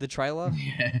Spider-Man, the trailer,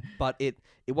 but it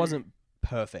wasn't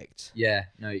perfect. Yeah,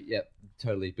 no, yeah,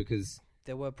 totally. Because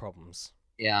there were problems.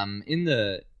 In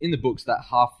the books,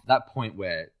 that point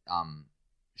where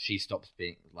she stops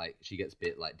being like, she gets a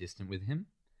bit like distant with him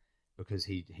because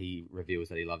he reveals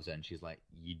that he loves her, and she's like,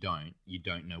 you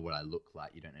don't know what I look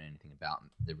like, you don't know anything about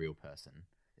the real person.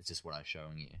 It's just what I'm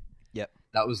showing you. Yep.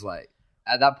 That was like.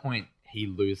 At that point, he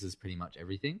loses pretty much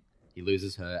everything. He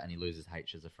loses her, and he loses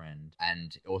H as a friend,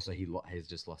 and also he has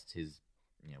just lost his,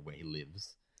 where he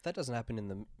lives. That doesn't happen in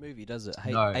the movie, does it?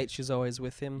 No. H is always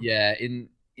with him. Yeah, in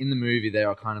the movie they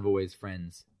are kind of always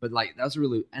friends, but like that's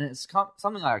really, and it's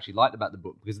something I actually liked about the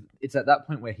book because it's at that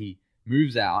point where he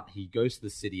moves out, he goes to the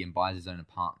city and buys his own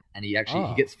apartment, and he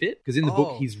gets fit because in the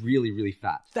book he's really, really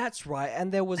fat. That's right,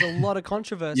 and there was a lot of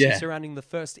controversy surrounding the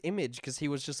first image because he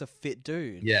was just a fit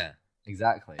dude. Yeah.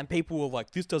 Exactly. And people were like,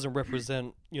 this doesn't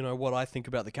represent, what I think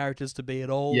about the characters to be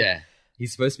at all. Yeah.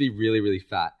 He's supposed to be really, really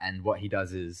fat. And what he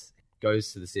does is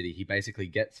goes to the city. He basically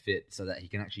gets fit so that he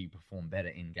can actually perform better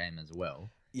in game as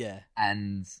well. Yeah.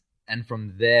 And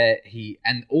from there,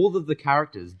 and all of the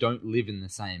characters don't live in the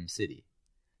same city.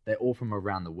 They're all from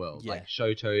around the world. Yeah. Like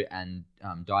Shoto and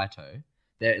Daito,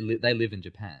 they live in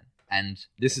Japan. And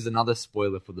this is another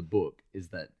spoiler for the book, is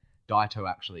that Daito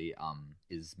actually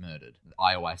is murdered.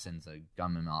 Ioi sends a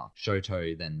gunman up.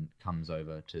 Shoto then comes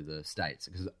over to the States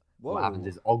because what happens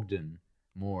is Ogden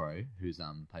Moro, who's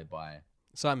played by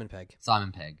Simon Pegg.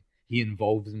 He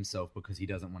involves himself because he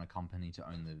doesn't want a company to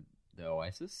own the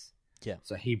Oasis. Yeah.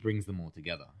 So he brings them all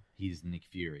together. He's Nick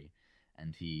Fury,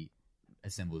 and he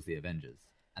assembles the Avengers.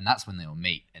 And that's when they'll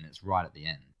meet, and it's right at the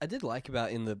end. I did like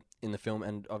about in the film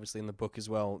and obviously in the book as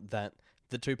well that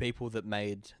the two people that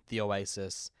made the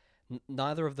Oasis,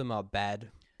 neither of them are bad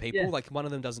people. Yeah. Like, one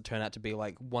of them doesn't turn out to be,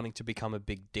 like, wanting to become a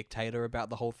big dictator about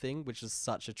the whole thing, which is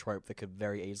such a trope that could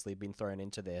very easily have been thrown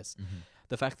into this.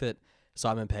 The fact that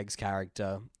Simon Pegg's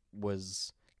character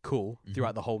was cool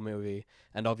throughout the whole movie,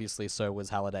 and obviously so was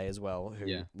Halliday as well,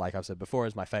 who, like I've said before,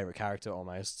 is my favourite character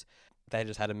almost. They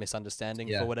just had a misunderstanding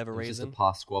for whatever reason. Just a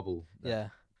past squabble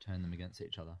that turned them against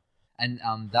each other. And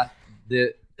I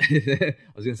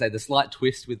was going to say, the slight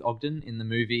twist with Ogden in the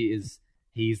movie is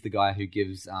he's the guy who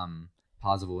gives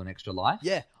Parzival an extra life.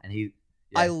 Yeah. And he...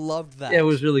 Yeah. I loved that. Yeah, it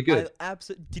was really good.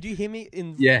 Did you hear me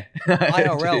in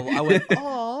IRL? I went,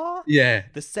 aww. Yeah.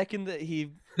 The second that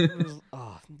he was,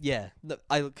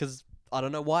 because I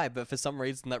don't know why, but for some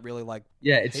reason that really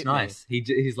it's nice.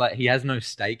 He's like, he has no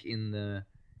stake in the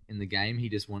game. He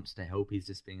just wants to help. He's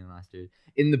just being a nice dude.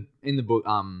 In the book,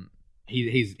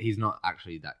 he's not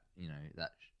actually that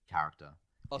that character.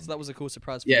 Oh, so that was a cool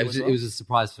surprise for you. Yeah, it was a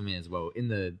surprise for me as well. In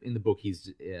the book,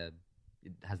 it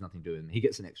has nothing to do with him. He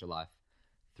gets an extra life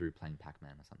through playing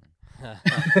Pac-Man or something.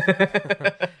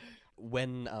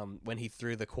 When he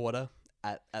threw the quarter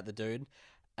at the dude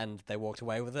and they walked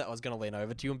away with it, I was going to lean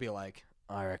over to you and be like,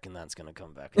 I reckon that's going to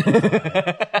come back.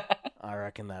 I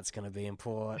reckon that's going to be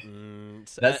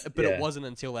important. But it wasn't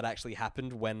until it actually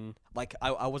happened when,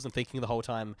 I wasn't thinking the whole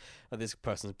time, this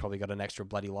person's probably got an extra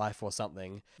bloody life or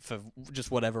something for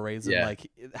just whatever reason. Yeah.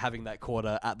 Having that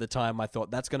quarter at the time, I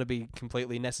thought that's going to be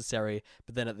completely necessary.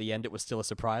 But then at the end, it was still a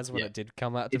surprise when it did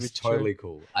come out to be true. It's totally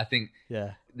cool. I think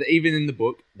even in the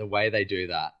book, the way they do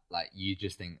that, like you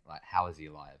just think like, how is he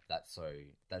alive? That's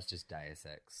just Deus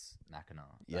Ex Machina.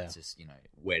 That's just, you know,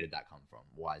 where did that come from?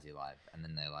 Why is he alive? And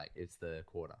then they're like, it's the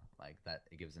quarter, like that.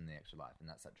 It gives him the extra life, and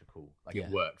that's such a cool. Like it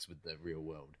works with the real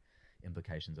world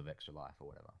implications of extra life or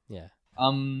whatever. Yeah.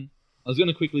 I was going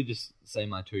to quickly just say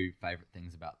my two favorite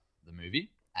things about the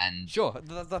movie, and Sure,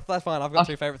 that's fine. I've got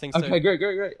two favorite things too. okay,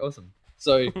 great, awesome.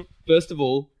 So first of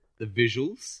all, the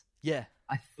visuals. Yeah.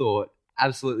 I thought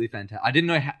absolutely fantastic. I didn't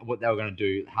know what they were going to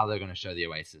do, how they were going to show the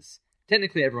Oasis.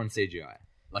 Technically, everyone's CGI.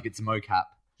 Like, it's mocap.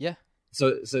 Yeah. So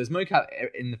it's mocap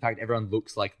in the fact everyone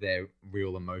looks like their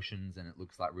real emotions and it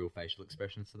looks like real facial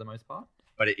expressions for the most part.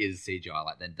 But it is CGI.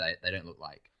 Like, they don't look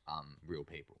like real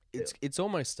people. It's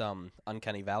almost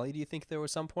Uncanny Valley. Do you think there were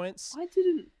some points?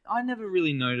 I never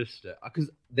really noticed it. Because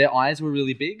their eyes were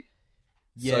really big.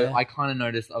 Yeah. So I kind of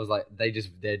noticed, I was like, they're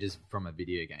just from a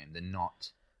video game. They're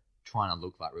not trying to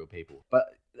look like real people. But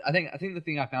I think the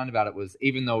thing I found about it was,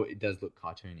 even though it does look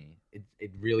cartoony,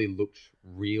 it really looked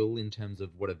real in terms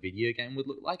of what a video game would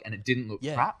look like, and it didn't look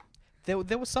crap. There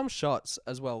were some shots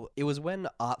as well. It was when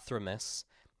Arthremis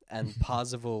and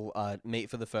Parzival meet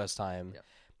for the first time,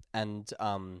 and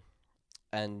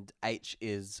H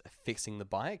is fixing the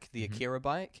bike, the Akira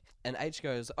bike, and H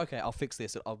goes, "Okay, I'll fix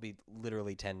this. I'll be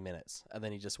literally 10 minutes," and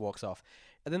then he just walks off.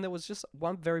 And then there was just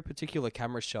one very particular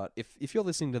camera shot. If you're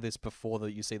listening to this before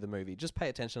you see the movie, just pay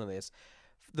attention to this.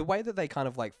 The way that they kind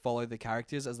of like follow the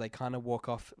characters as they kind of walk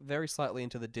off very slightly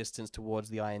into the distance towards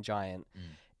the Iron Giant,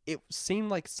 it seemed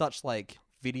like such like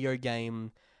video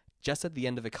game, just at the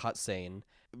end of a cutscene.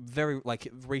 Very like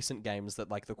recent games that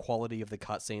like the quality of the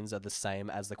cutscenes are the same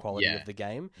as the quality of the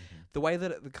game. The way that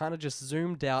it kind of just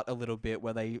zoomed out a little bit,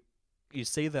 where you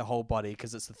see their whole body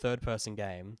because it's a third person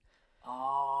game.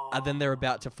 And then they're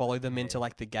about to follow them into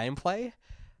like the gameplay,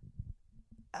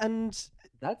 and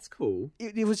that's cool.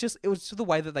 It was just the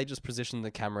way that they just positioned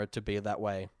the camera to be that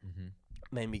way.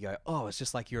 Made me go, oh, it's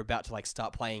just like you're about to like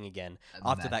start playing again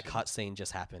after that cutscene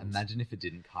just happened. Imagine if it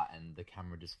didn't cut and the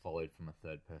camera just followed from a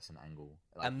third person angle,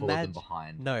 like followed them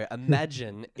behind. No,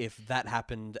 imagine if that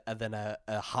happened and then a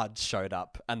HUD showed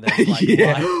up and then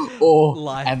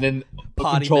like and then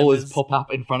controllers pop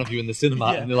up in front of you in the cinema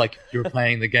and they're like, you're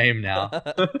playing the game now.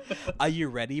 Are you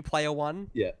ready, player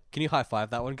one? Yeah. Can you high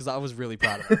five that one? Because I was really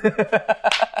proud of it.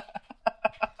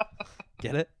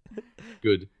 Get it?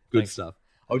 Good Thanks. Stuff.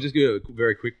 I'll just give a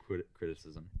very quick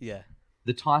criticism. Yeah.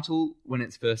 The title, when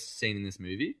it's first seen in this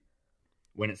movie,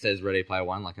 when it says Ready Player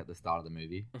One, like at the start of the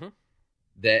movie,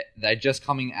 they're just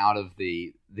coming out of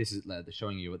they're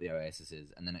showing you what the Oasis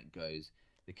is, and then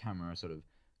the camera sort of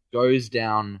goes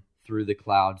down through the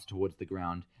clouds towards the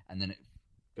ground, and then it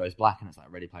goes black, and it's like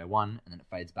Ready Player One, and then it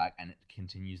fades back, and it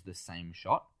continues the same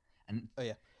shot, and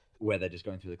where they're just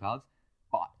going through the clouds.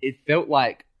 But it felt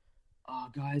like, oh,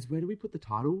 guys, where do we put the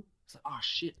title? It's like, oh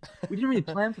shit, we didn't really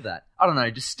plan for that. I don't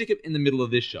know, just stick it in the middle of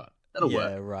this shot. That'll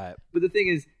work. Yeah, right. But the thing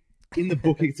is, in the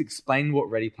book, it's explained what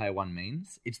Ready Player One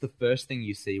means. It's the first thing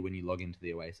you see when you log into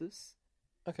the Oasis.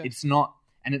 Okay. It's not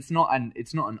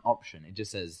an option. It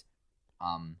just says,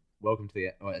 welcome to the.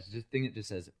 It's just thing. It just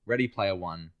says Ready Player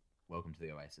One, welcome to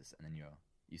the Oasis, and then you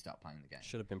start playing the game.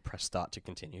 Should have been press start to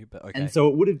continue, but okay. And so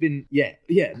it would have been,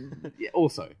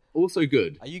 also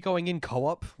good. Are you going in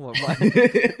co-op?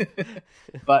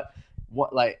 But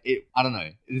what, like, I don't know.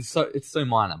 It's so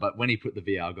minor. But when he put the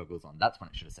VR goggles on, that's when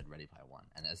it should have said Ready Player One,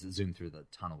 and as it zoomed through the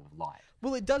tunnel of light.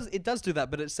 Well, it does do that,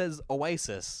 but it says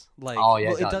Oasis. Like,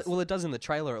 it does in the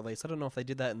trailer at least. I don't know if they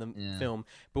did that in the film,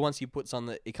 but once you put on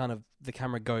the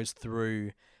camera goes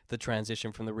through the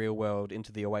transition from the real world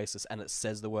into the Oasis, and it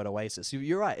says the word Oasis.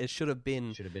 You're right. It should have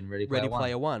been Ready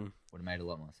Player One. Would have made a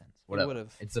lot more sense. Whatever.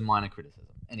 It's a minor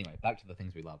criticism. Anyway, back to the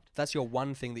things we loved. That's your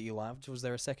one thing that you loved. Was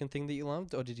there a second thing that you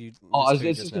loved, or did you? I was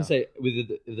just going to say with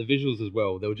the visuals as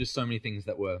well. There were just so many things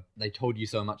that they told you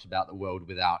so much about the world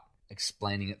without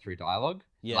explaining it through dialogue.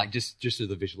 Yeah. Like just through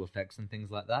the visual effects and things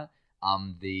like that.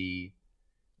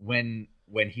 When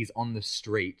he's on the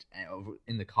street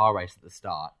in the car race at the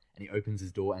start, and he opens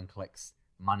his door and collects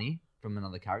money from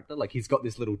another character. Like, he's got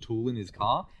this little tool in his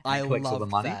car, and he collects all the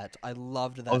money. I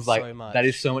loved that. I was like, so much. That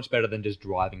is so much better than just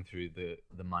driving through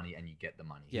the money and you get the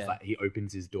money. Yeah. He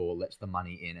opens his door, lets the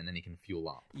money in, and then he can fuel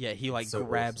up. Yeah, he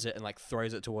grabs it and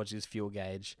throws it towards his fuel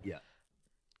gauge. Yeah.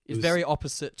 It's very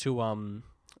opposite to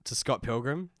Scott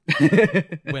Pilgrim.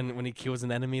 when he kills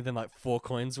an enemy, then 4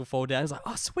 coins will fall down. He's like,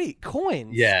 oh, sweet,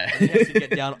 coins. Yeah. And he has to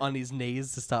get down on his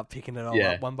knees to start picking it all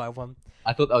up one by one.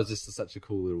 I thought that was just such a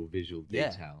cool little visual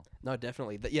detail. Yeah. No,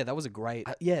 definitely. That was a great...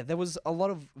 there was a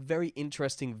lot of very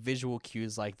interesting visual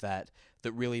cues like that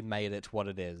really made it what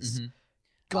it is. Mm-hmm.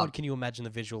 God, can you imagine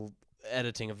the visual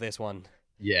editing of this one.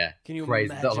 Yeah, Can you crazy.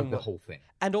 That was imagine like the what- whole thing.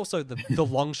 And also the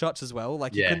long shots as well.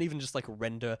 Like you Yeah. couldn't even just like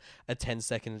render a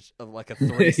 10-second of like a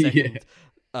 3-second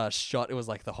shot. It was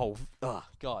like the whole. Oh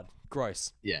God,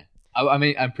 gross. Yeah, I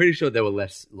mean, I'm pretty sure there were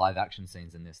less live action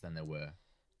scenes in this than there were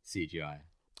CGI.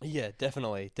 Yeah,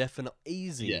 definitely.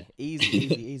 Easy, Yeah.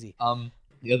 easy.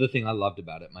 The other thing I loved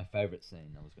about it, my favorite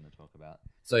scene I was going to talk about.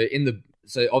 So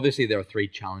obviously there are 3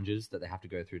 challenges that they have to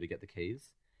go through to get the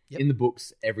keys. Yep. In the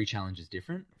books, every challenge is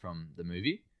different from the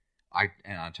movie. I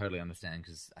totally understand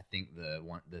because I think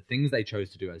the things they chose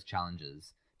to do as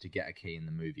challenges to get a key in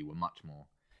the movie were much more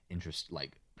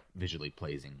visually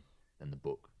pleasing than the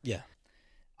book. Yeah.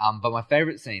 But my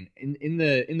favorite scene in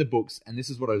the books, and this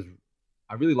is what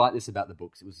I really like this about the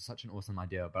books. It was such an awesome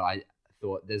idea, but I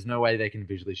thought there's no way they can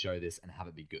visually show this and have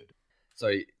it be good. So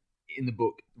in the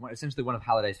book, essentially one of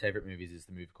Halliday's favorite movies is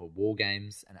the movie called War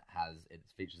Games, and it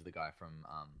features the guy from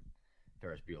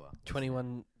Ferris Bueller.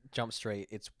 21 Jump Street.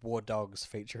 It's War Dogs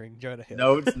featuring Jonah Hill.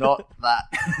 No, it's not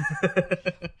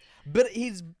that. But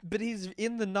he's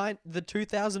in the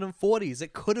 2040s.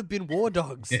 It could have been War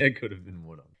Dogs. Yeah, it could have been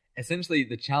War Dogs. Essentially,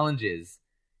 the challenge is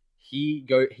he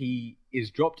is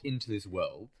dropped into this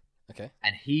world, Okay.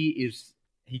 and he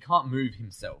can't move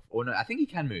himself. Or no, I think he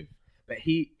can move, but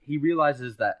he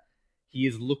realizes that he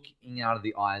is looking out of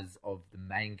the eyes of the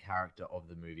main character of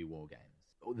the movie War Games.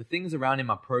 All the things around him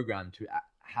are programmed to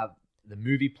have the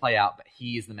movie play out, but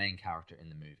he is the main character in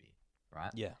the movie,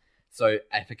 right? Yeah. So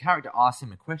if a character asks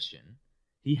him a question,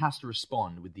 he has to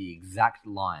respond with the exact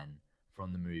line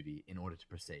from the movie in order to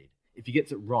proceed. If he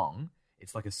gets it wrong,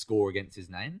 it's like a score against his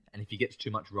name, and if he gets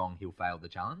too much wrong, he'll fail the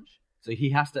challenge. So he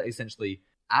has to essentially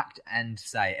act and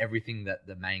say everything that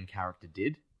the main character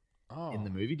did in the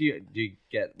movie. Do you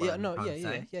get what I'm trying to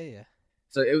say? Yeah.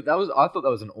 So I thought that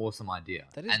was an awesome idea.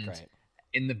 That is and great.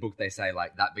 In the book, they say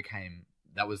like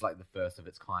that was like the first of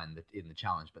its kind in the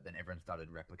challenge, but then everyone started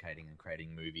replicating and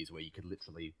creating movies where you could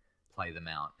literally play them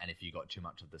out, and if you got too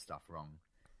much of the stuff wrong,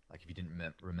 like if you didn't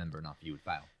remember enough, you would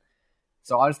fail.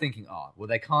 So I was thinking,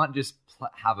 they can't just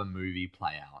have a movie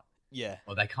play out. Yeah.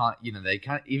 Or they can't,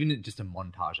 even just a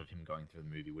montage of him going through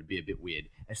the movie would be a bit weird,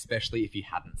 especially if you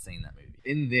hadn't seen that movie.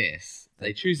 In this,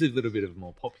 they choose a little bit of a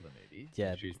more popular movie.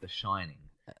 Yeah. They choose The Shining.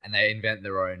 And they invent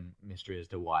their own mystery as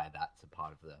to why that's a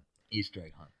part of the Easter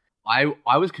egg hunt.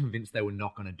 I was convinced they were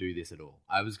not going to do this at all.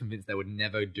 I was convinced they would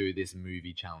never do this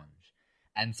movie challenge.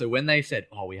 And so when they said,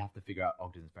 we have to figure out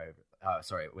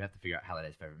we have to figure out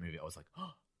Halliday's favorite movie, I was like,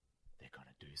 they're going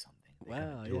to do something.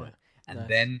 They're going to do it. And Nice.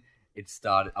 then it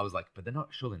started. I was like, but they're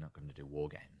surely not going to do War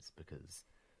Games because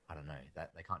I don't know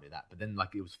that they can't do that. But then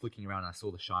it was flicking around and I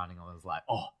saw The Shining. I was like,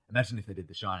 imagine if they did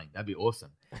The Shining. That'd be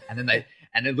awesome. And then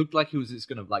and it looked like he was just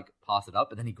going to pass it up,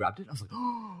 but then he grabbed it. I was like,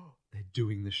 they're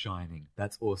doing The Shining.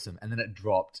 That's awesome. And then it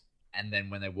dropped. And then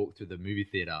when they walked through the movie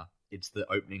theater, it's the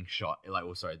opening shot. The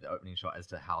opening shot as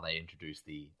to how they introduced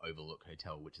the Overlook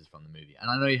Hotel, which is from the movie. And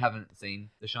I know you haven't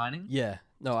seen The Shining. Yeah.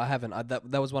 No, I haven't.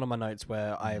 That was one of my notes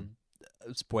where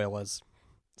spoilers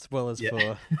for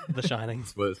The Shining.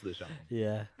 Spoilers for The Shining.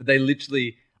 Yeah. But they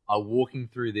literally are walking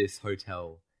through this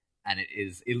hotel, and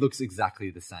it looks exactly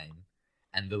the same,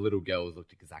 and the little girls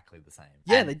looked exactly the same.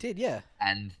 Yeah, they did. Yeah.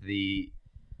 And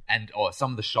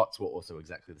some of the shots were also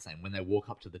exactly the same. When they walk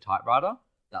up to the typewriter,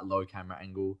 that low camera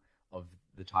angle of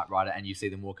the typewriter, and you see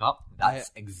them walk up,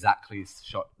 that's exactly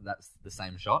shot. That's the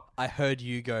same shot. I heard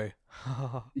you go,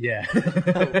 yeah,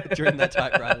 during that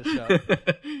typewriter shot.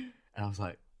 And I was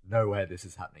like, no way this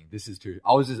is happening. This is too...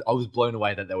 I was blown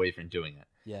away that they were even doing it.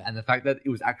 Yeah. And the fact that it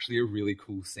was actually a really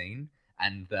cool scene,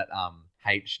 and that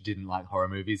H didn't like horror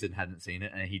movies and hadn't seen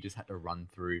it, and he just had to run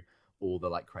through all the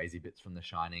crazy bits from The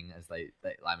Shining as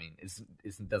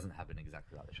it doesn't happen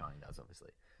exactly like The Shining does,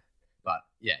 obviously. But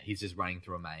yeah, he's just running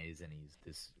through a maze, and he's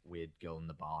this weird girl in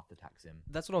the bath attacks him.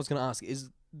 That's what I was going to ask. Is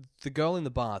the girl in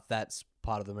the bath, that's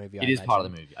part of the movie? It is part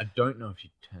of the movie. I don't know if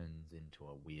she turns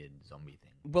into a weird zombie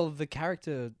thing. Well, the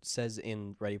character says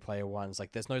in Ready Player One, it's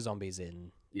like there's no zombies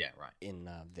in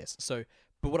this. So,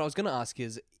 but what I was going to ask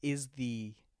is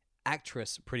the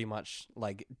actress pretty much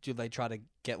do they try to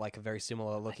get a very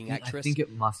similar looking actress? I think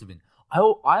it must have been.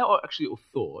 I actually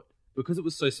thought, because it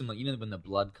was so similar, when the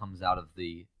blood comes out of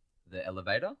the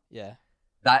elevator,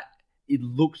 that it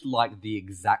looked like the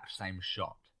exact same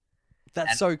shot.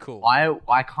 That's so cool.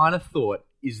 I kind of thought,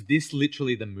 is this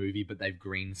literally the movie, but they've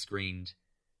green screened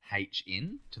H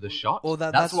in to the shot? Well,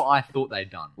 that's what I thought they'd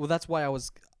done. Well, that's why I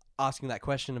was asking that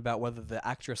question about whether the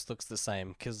actress looks the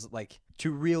same, because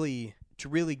to to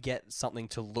really get something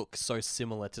to look so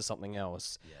similar to something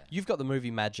else, Yeah. you've got the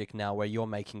movie magic now where you're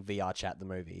making VR chat the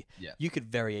movie. Yeah. You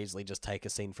could very easily just take a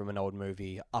scene from an old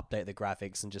movie, update the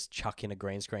graphics, and just chuck in a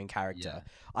green screen character.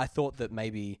 Yeah. I thought that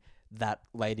maybe that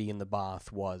lady in the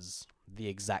bath was the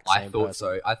exact I same thought person.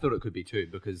 so. I thought it could be too,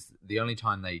 because the only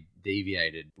time they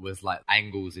deviated was like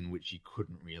angles in which you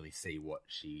couldn't really see what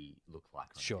she looked like.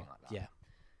 Or Sure, anything like that. yeah.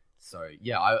 So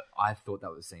yeah, I thought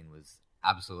that scene was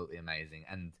absolutely amazing,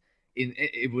 and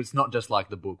it was not just like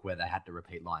the book where they had to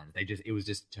repeat lines. It was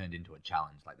just turned into a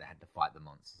challenge. Like they had to fight the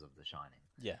monsters of The Shining.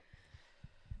 Yeah.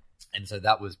 And so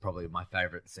that was probably my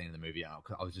favorite scene in the movie.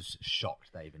 I was just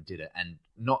shocked they even did it, and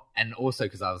also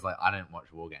because I was like, I don't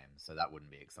watch war games, so that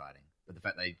wouldn't be exciting. But the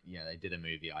fact they did a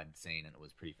movie I'd seen and it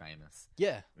was pretty famous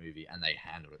Yeah. movie, and they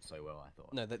handled it so well. I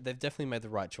thought. No, they've definitely made the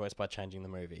right choice by changing the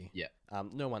movie. Yeah.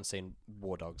 No one's seen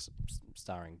War Dogs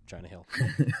starring Jonah Hill.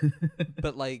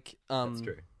 But like, That's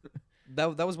true.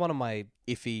 That was one of my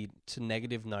iffy to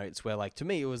negative notes where, like, to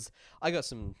me, I got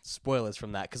some spoilers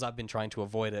from that because I've been trying to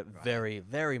avoid it very,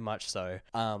 very much so.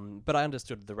 But I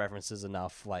understood the references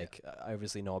enough. Like, I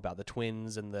obviously know about the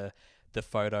twins and the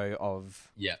photo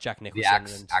of Jack Nicholson.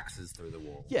 The axes through the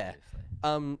wall. Yeah.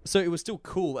 Obviously. So it was still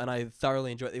cool, and I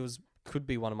thoroughly enjoyed it. Could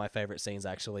be one of my favorite scenes,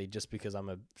 actually, just because I'm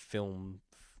a film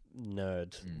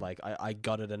nerd. Like, I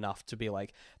got it enough to be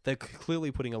like, they're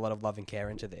clearly putting a lot of love and care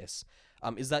into this.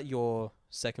 Is that your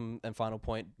second and final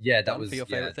point? Yeah, that was for your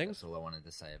favorite things. That's all I wanted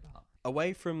to say about.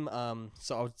 Away from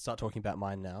so I'll start talking about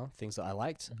mine now. Things that I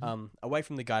liked. Away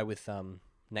from the guy with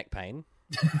neck pain.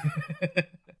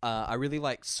 I really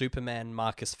liked Superman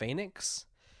Marcus Phoenix.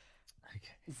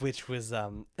 Okay. Which was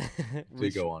Go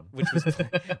on.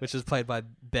 which was played by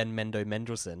Ben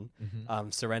Mendelsohn,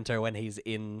 Sorrento, when he's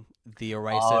in the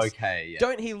Oasis. Oh, okay. Yeah.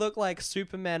 Don't he look like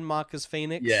Superman Marcus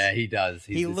Phoenix? Yeah, he does.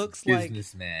 He looks like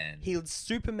businessman. He's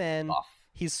Superman. Buff.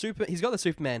 He's got the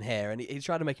Superman hair, and he's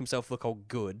trying to make himself look all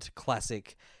good.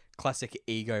 Classic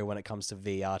ego when it comes to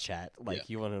VR chat. Like,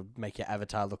 you want to make your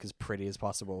avatar look as pretty as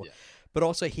possible. Yeah. But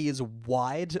also, he is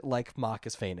wide like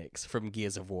Marcus Phoenix from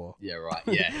Gears of War. Yeah, right.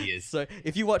 Yeah, he is. So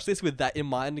if you watch this with that in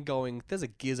mind and going, there's a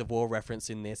Gears of War reference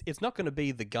in this, it's not going to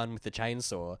be the gun with the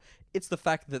chainsaw. It's the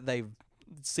fact that they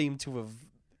seem to have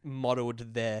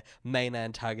modeled their main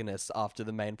antagonist after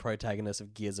the main protagonist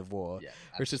of Gears of War. Yeah,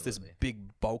 where it's just this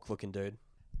big bulk looking dude.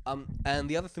 And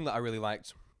the other thing that I really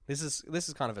liked, this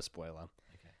is kind of a spoiler.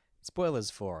 Okay.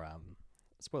 Spoilers for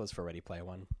Ready Player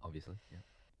One. Obviously. Yeah.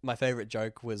 My favorite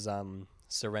joke was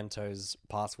Sorrento's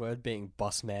password being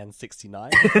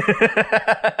Bossman69.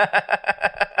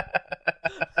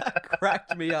 That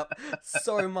cracked me up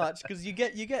so much because you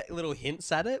get little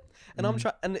hints at it, and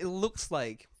and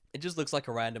it just looks like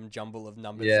a random jumble of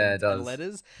numbers and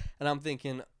letters, and I'm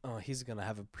thinking, oh, he's gonna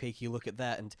have a peeky look at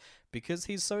that, and because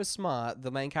he's so smart, the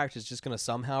main character is just gonna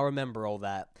somehow remember all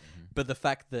that. But the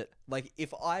fact that, like,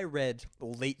 if I read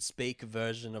Leet Speak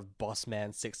version of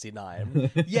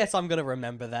Bossman69, yes, I'm gonna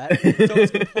remember that. So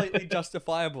it's completely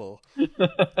justifiable. He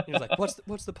was like,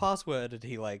 "What's the password?" And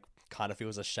he like kind of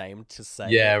feels ashamed to say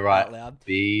it out loud.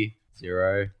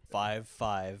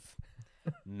 B055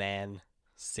 man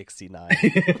 69.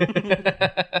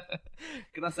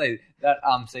 Can I say that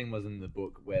scene was in the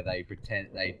book where they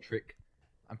trick.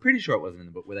 I'm pretty sure it wasn't in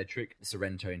the book where they trick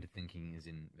Sorrento into thinking he's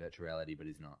in virtual reality, but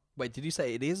he's not. Wait, did you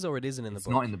say it is or it isn't in the book?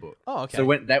 It's not in the book. Oh, okay. So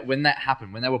when that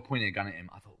happened, when they were pointing a gun at him,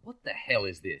 I thought, what the hell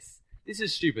is this? This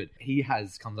is stupid. He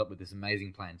comes up with this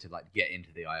amazing plan to like get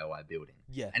into the IOI building.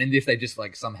 Yeah. And in this, they just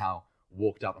like somehow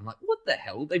walked up. I'm like, what the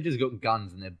hell? They've just got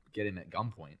guns and they get him at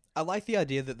gunpoint. I like the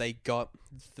idea that they got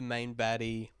the main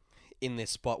baddie in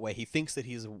this spot where he thinks that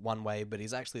he's one way, but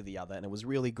he's actually the other. And it was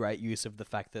really great use of the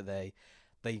fact that they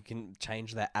can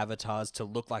change their avatars to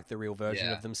look like the real version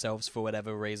of themselves for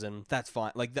whatever reason. That's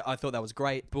fine. Like, I thought that was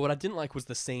great. But what I didn't like was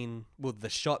the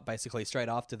shot basically straight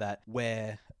after that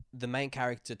where the main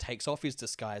character takes off his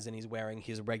disguise and he's wearing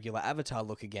his regular avatar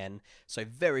look again. So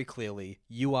very clearly,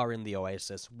 you are in the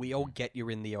Oasis. We all get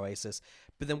you're in the Oasis.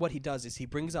 But then what he does is he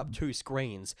brings up two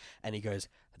screens and he goes,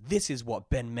 this is what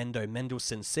Ben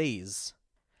Mendelsohn sees.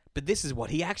 But this is what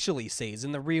he actually sees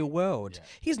in the real world. Yeah.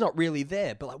 He's not really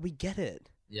there, but like we get it.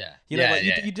 Yeah. You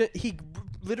know, he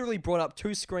literally brought up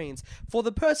two screens for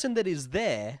the person that is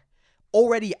there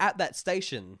already at that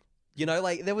station. You know,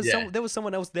 like there was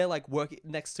someone else there like working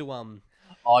next to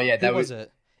Oh yeah, who was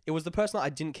it? It was the person I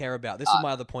didn't care about. This is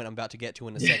my other point I'm about to get to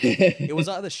in a second. It was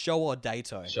either Sho or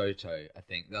Dato. Shoto, I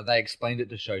think. They explained it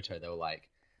to Shoto. They were like,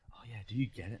 oh yeah, do you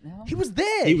get it now? He was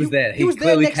there. He was there. He was there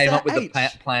clearly next came to up with the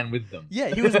H. plan with them.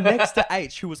 Yeah, he was next to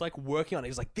H, who was like working on it.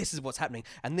 He was like, "This is what's happening,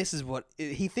 and this is what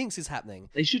he thinks is happening."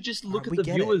 They should just look we at the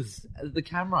get it. viewers at the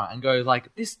camera and go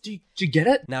like, "This, do you get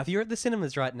it?" Now, if you're at the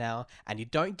cinemas right now and you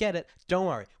don't get it, don't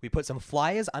worry. We put some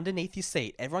flyers underneath your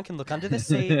seat. Everyone can look under the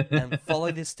seat and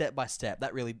follow this step by step.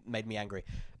 That really made me angry.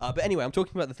 But anyway, I'm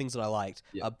talking about the things that I liked.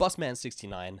 Yeah. Bossman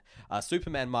 69,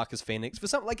 Superman Marcus Phoenix. For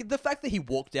something like the fact that he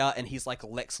walked out and he's like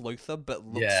Lex Luthor, but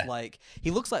looks like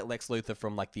Lex Luthor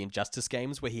from like the Injustice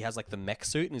games where he has like the mech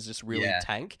suit and is just really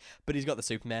tank, but he's got the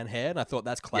Superman hair, and I thought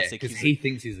that's classic. Because he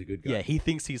thinks he's a good guy. Yeah, he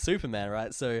thinks he's Superman,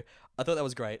 right? So I thought that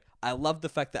was great. I loved the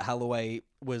fact that Holloway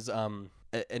was an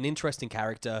interesting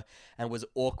character and was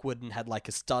awkward and had like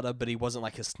a stutter, but he wasn't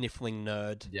like a sniffling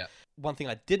nerd. Yeah. One thing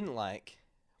I didn't like,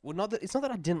 it's not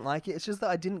that I didn't like it, it's just that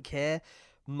I didn't care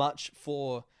much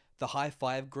for the High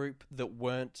Five group that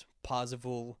weren't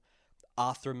Parzival,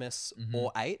 Arthremis,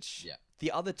 or H. Yeah.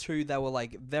 The other two, they were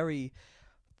like they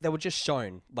were just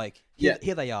shown, like,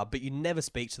 here they are, but you never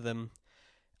speak to them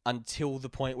until the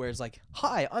point where it's like,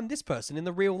 "Hi, I'm this person in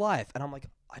the real life," and I'm like,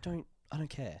 I don't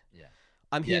care. Yeah.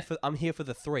 I'm here for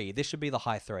the three. This should be the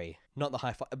high three, not the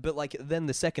high five. But like then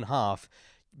the second half,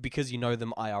 because you know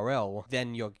them IRL,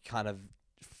 then you're kind of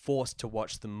forced to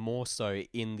watch them more so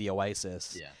in the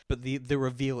Oasis. Yeah. But the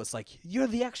reveal, it's like, you're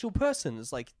the actual person.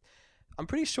 It's like, I'm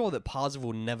pretty sure that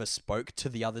Parzival never spoke to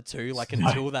the other two like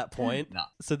until that point. No.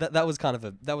 So that was kind of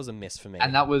a miss for me.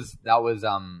 And that was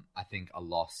I think a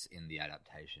loss in the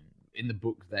adaptation. In the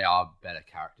book, they are better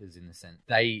characters in the sense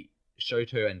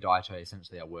Shoto and Daito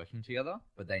essentially are working together,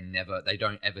 but they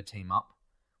don't ever team up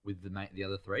with the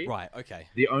other three. Right. Okay.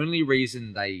 The only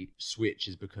reason they switch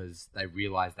is because they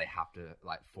realize they have to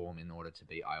like form in order to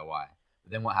be IOI.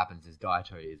 But then what happens is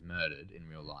Daito is murdered in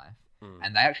real life,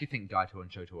 and they actually think Daito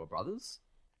and Shoto are brothers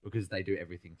because they do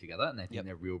everything together, and they think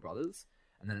they're real brothers.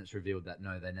 And then it's revealed that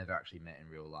no, they never actually met in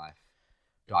real life.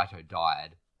 Daito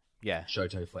died. Yeah.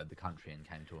 Shoto fled the country and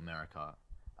came to America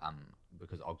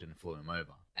because Ogden flew him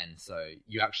over. And so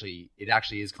it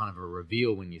actually is kind of a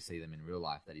reveal when you see them in real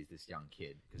life that he's this young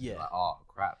kid. Because you're like, oh,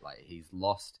 crap, like he's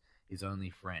lost his only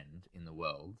friend in the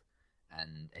world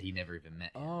and he never even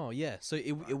met him. Oh, yeah. So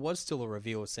it was still a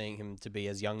reveal seeing him to be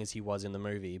as young as he was in the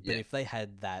movie. But if they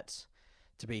had that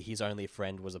to be his only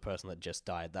friend was a person that just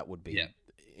died, that would be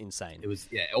insane. It was,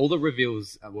 all the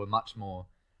reveals were much more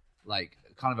like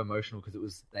kind of emotional because it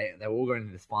was they were all going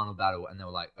into this final battle and they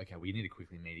were like, okay, we need to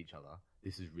quickly meet each other.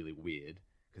 This is really weird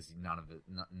because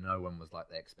no one was like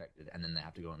they expected, and then they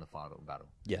have to go in the final battle.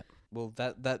 Yeah. Well,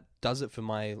 that does it for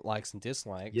my likes and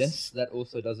dislikes. Yes, that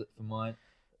also does it for mine.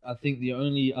 I think the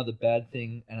only other bad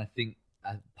thing, and I think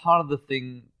part of the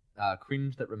thing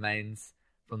cringe that remains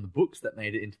from the books that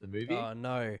made it into the movie. Oh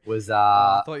no! Was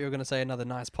I thought you were going to say another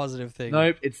nice positive thing.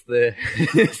 Nope, it's the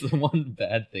one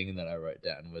bad thing that I wrote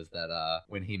down was that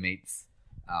when he meets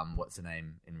what's her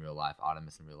name in real life,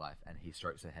 Artemis in real life, and he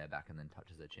strokes her hair back and then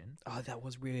touches her chin. Oh, that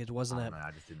was weird, wasn't it? No,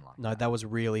 I just didn't like. No, that was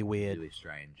really weird. Really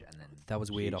strange, and then that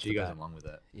was weird. She goes along with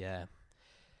it. Yeah.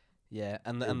 Yeah,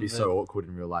 and it'd be so awkward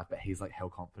in real life, but he's like hell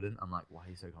confident. I'm like, why are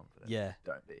you so confident? Yeah,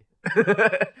 don't be.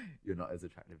 You're not as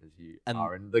attractive as you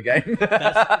are in the game.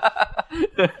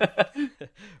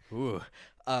 Ooh.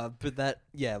 But that,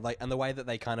 like, and the way that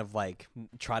they kind of like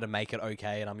try to make it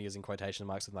okay, and I'm using quotation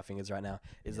marks with my fingers right now,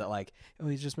 is that like, oh,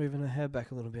 he's just moving her hair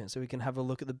back a little bit so we can have a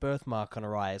look at the birthmark on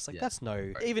her eye. It's like that's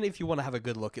no. Even if you want to have a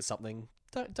good look at something,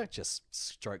 don't just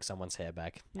stroke someone's hair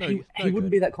back. No, he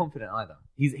wouldn't be that confident either.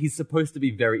 He's supposed to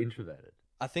be very introverted.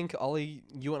 I think, Ollie,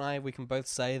 you and I, we can both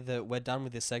say that we're done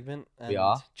with this segment. And we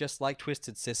are. Just like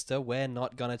Twisted Sister, we're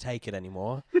not going to take it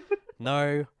anymore.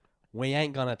 No, we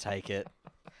ain't going to take it.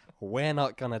 We're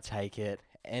not going to take it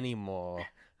anymore.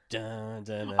 Dun,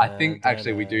 dun, dun, I think,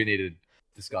 actually, we do need to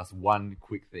discuss one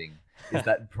quick thing. Is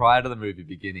that prior to the movie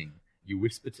beginning, you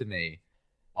whisper to me,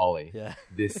 Ollie,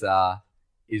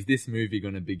 is this movie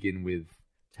going to begin with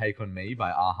Take On Me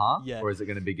by a-ha? Yeah. Or is it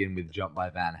going to begin with Jump by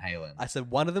Van Halen? I said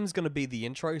one of them's going to be the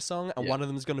intro song, and one of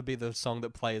them's going to be the song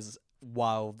that plays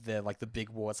while they're like the big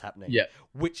war's happening. Yeah.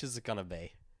 Which is it going to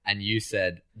be? And you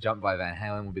said Jump by Van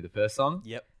Halen will be the first song?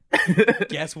 Yep.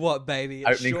 Guess what, baby?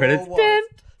 Opening credits. Dun,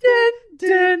 dun,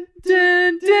 dun,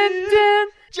 dun, dun, dun.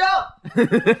 Jump!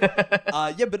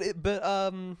 But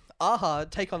a-ha,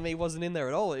 Take On Me wasn't in there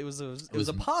at all. It was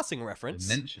a passing reference.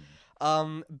 Mentioned.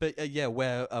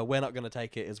 We're not gonna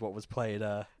take it is what was played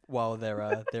while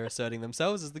they're asserting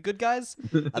themselves as the good guys,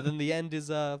 and then the end is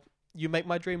You Make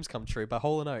My Dreams Come True by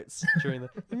Hall & Oates during the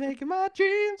You Making My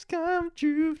Dreams Come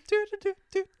True.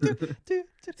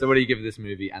 So what do you give this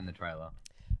movie and the trailer?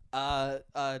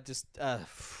 Just a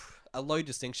low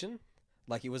distinction.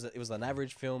 Like it was an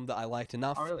average film that I liked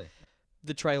enough. Oh, really?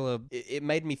 The trailer, it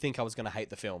made me think I was going to hate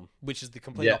the film, which is the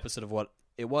complete Yeah. opposite of what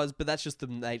it was, but that's just the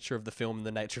nature of the film and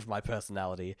the nature of my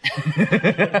personality.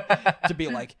 To be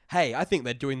like, hey, I think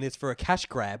they're doing this for a cash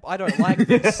grab. I don't like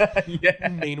this. Yeah.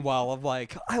 Meanwhile, I'm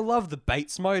like, I love the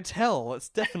Bates Motel. It's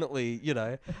definitely,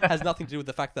 has nothing to do with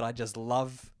the fact that I just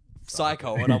love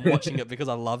Psycho and I'm watching it because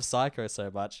I love Psycho so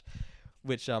much.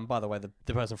 Which, by the way,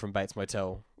 the person from Bates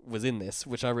Motel was in this,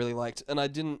 which I really liked, and I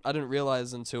didn't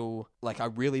realize until like I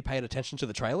really paid attention to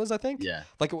the trailers. I think, Yeah.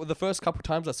 like the first couple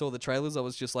times I saw the trailers, I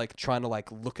was just like trying to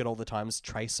like look at all the times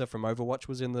Tracer from Overwatch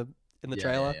was in the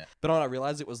trailer. Yeah. But when I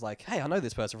realized it was like, hey, I know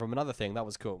this person from another thing. That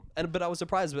was cool, but I was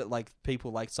surprised that like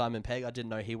people like Simon Pegg, I didn't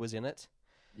know he was in it.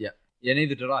 Yeah. Yeah.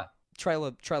 Neither did I.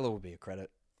 Trailer would be a credit.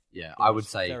 Yeah, I would was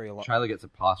say very a lot. trailer gets a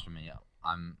pass from me.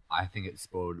 I think it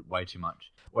spoiled way too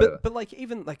much. Whatever. But like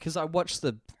even like because I watched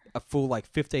a full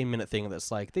like 15-minute thing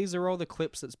that's like these are all the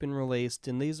clips that's been released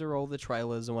and these are all the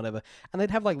trailers and whatever, and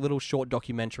they'd have like little short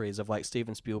documentaries of like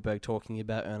Steven Spielberg talking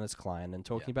about Ernest Cline and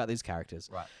talking about these characters.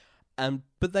 Right.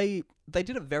 But they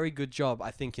did a very good job,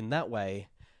 I think, in that way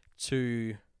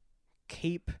to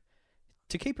keep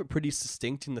it pretty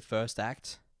distinct in the first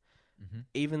act. Mm-hmm.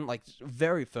 Even like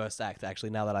very first act,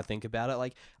 actually, now that I think about it,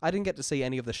 like I didn't get to see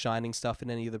any of the Shining stuff in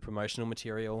any of the promotional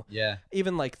material. Yeah.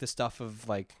 Even like the stuff of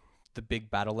like the big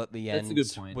battle at the That's end a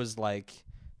good point. was like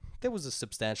there was a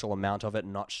substantial amount of it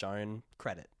not shown.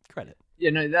 Credit. Yeah,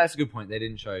 no, that's a good point. They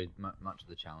didn't show much of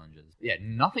the challenges. Yeah,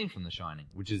 nothing from The Shining,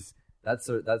 which is that's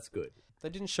good. They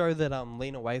didn't show that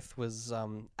Lena Waithe was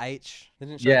H. They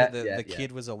didn't show Yeah, that the yeah.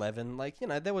 kid was 11. Like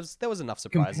there was enough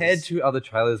surprises. Compared to other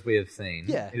trailers we have seen,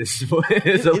 Yeah. it's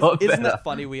a lot better. Isn't that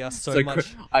funny? We are so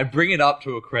much. I bring it up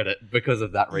to a credit because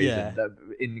of that reason. Yeah. That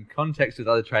in context with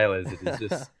other trailers, it is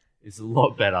just it's a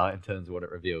lot better in terms of what it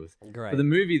reveals. Great. For the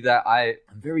movie that I'm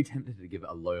very tempted to give it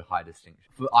a low-high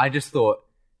distinction. I just thought,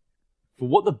 for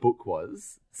what the book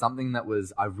was, something that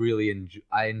was I really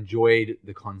I enjoyed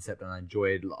the concept and I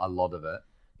enjoyed a lot of it,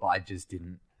 but I just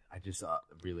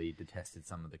really detested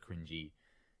some of the cringy,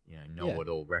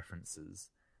 know-it-all references.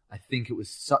 I think it was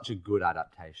such a good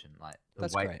adaptation. Like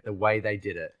That's great. the way they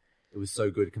did it, it was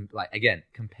so good. Again,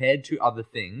 compared to other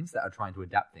things that are trying to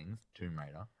adapt things, Tomb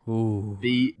Raider, Ooh.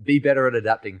 be better at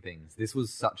adapting things. This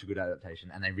was such a good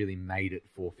adaptation, and they really made it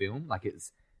for film. Like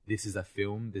this is a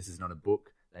film. This is not a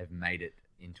book. They've made it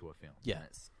into a film. Yeah.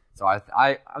 So I'm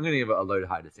going to give it a low to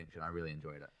high distinction. I really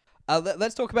enjoyed it.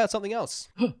 Let's talk about something else.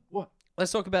 What?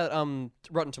 Let's talk about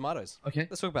Rotten Tomatoes. Okay.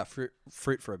 Let's talk about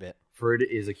Fruit for a bit. Fruit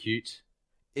is acute.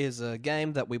 Is a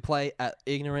game that we play at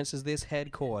Ignorance is This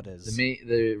headquarters.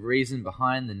 The reason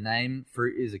behind the name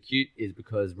Fruit is acute is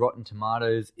because Rotten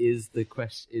Tomatoes is the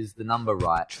number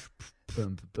right.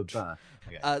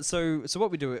 Okay. So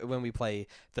what we do when we play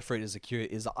The Fruit is Acute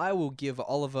is I will give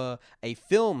Oliver a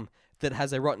film that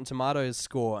has a Rotten Tomatoes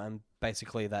score, and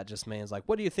basically that just means like,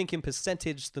 what do you think in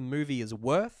percentage the movie is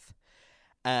worth?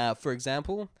 For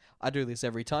example, I do this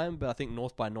every time, but I think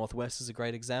North by Northwest is a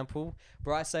great example,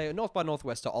 where I say North by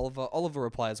Northwest to Oliver. Oliver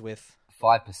replies with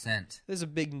 5%. There's a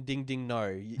big ding ding no.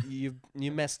 You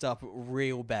messed up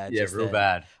real bad. Yeah, just real there.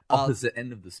 bad. Opposite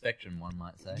end of the spectrum, one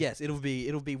might say. Yes, it'll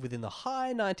be within the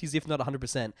high 90s, if not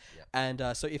 100%. Yep.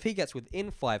 And so if he gets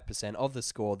within 5% of the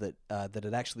score that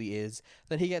it actually is,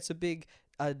 then he gets a big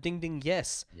ding ding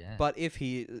yes. Yeah. But if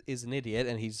he is an idiot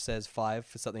and he says 5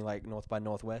 for something like North by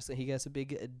Northwest, then he gets a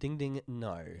big ding ding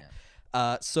no.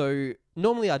 Yeah. So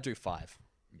normally I do 5.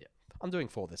 Yeah. I'm doing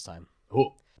 4 this time.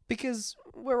 Oh. Because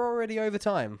we're already over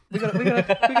time. We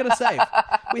gotta save.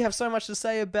 We have so much to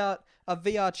say about a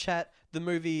VR chat, the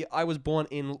movie I Was Born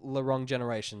in the Wrong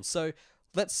Generation. So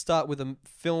let's start with a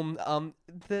film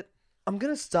that I'm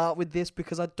gonna start with this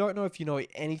because I don't know if you know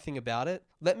anything about it.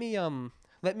 Let me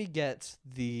get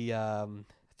the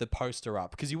poster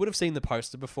up because you would have seen the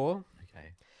poster before.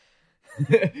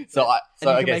 Okay. So You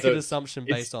can make an assumption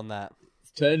based on that.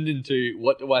 It's turned into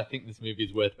what do I think this movie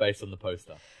is worth based on the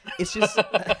poster? It's just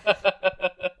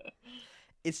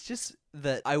it's just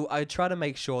that I try to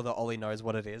make sure that Ollie knows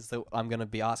what it is that I'm going to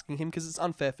be asking him because it's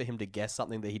unfair for him to guess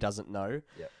something that he doesn't know.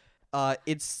 Yeah.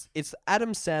 It's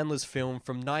Adam Sandler's film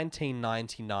from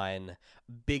 1999,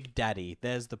 Big Daddy.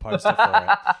 There's the poster for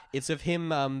it. It's of him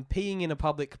peeing in a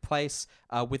public place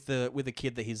with a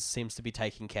kid that he seems to be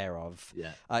taking care of.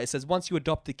 Yeah. It says, once you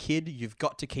adopt a kid, you've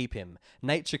got to keep him.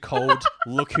 Nature cold,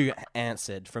 look who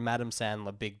answered. From Adam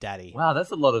Sandler, Big Daddy. Wow,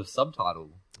 that's a lot of subtitle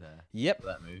there Yep. for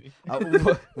that movie.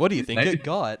 What do you think it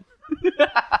got? What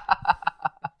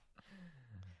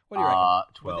do you reckon?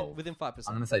 12. Within 5%.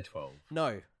 I'm going to say 12.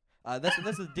 No.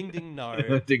 That's a ding ding no.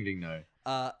 Ding ding no.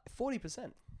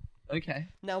 40%. Okay.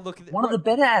 Now look, One of the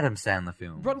better Adam Sandler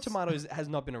films. Rotten Tomatoes has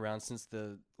not been around since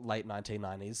the late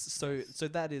 1990s, so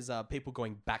that is people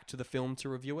going back to the film to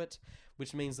review it,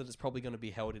 which means that it's probably going to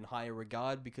be held in higher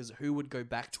regard, because who would go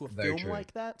back to a Very film true.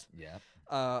 like that? Yeah.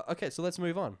 Okay, so let's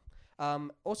move on.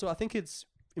 Also, I think it's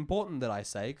important that I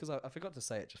say, because I forgot to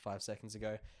say it just 5 seconds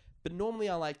ago, but normally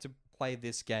I like to play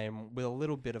this game with a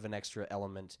little bit of an extra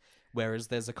element, whereas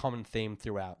there's a common theme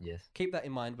throughout. Yes. Keep that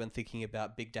in mind when thinking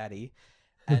about Big Daddy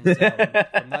and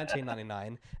from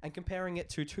 1999, and comparing it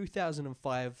to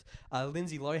 2005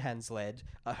 Lindsay Lohan's led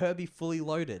Herbie Fully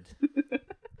Loaded.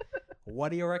 What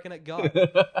do you reckon it got?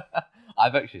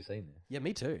 I've actually seen this. Yeah,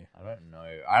 me too. I don't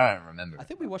know. I don't remember. I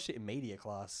think we watched it in media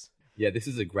class. Yeah, this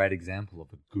is a great example of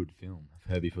a good film.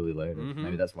 Herbie Fully Loaded. Mhm.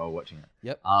 Maybe that's why we're watching it.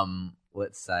 Yep.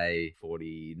 Let's say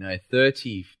 32.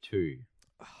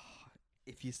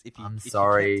 I'm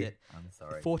sorry. I'm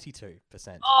sorry.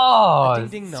 42%. Oh, A ding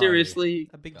ding no. seriously?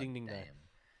 A big ding ding no.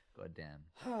 God damn.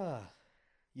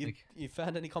 You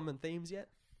found any common themes yet?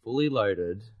 Fully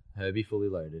Loaded, Herbie Fully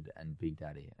Loaded, and Big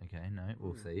Daddy. Okay, no,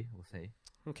 we'll see. We'll see.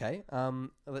 Okay.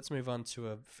 Let's move on to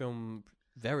a film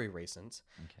very recent.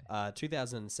 Okay.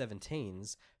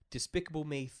 2017's Despicable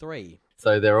Me 3.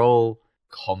 So they're all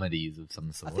comedies of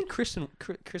some sort. I think Kirsten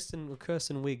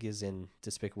Wiig is in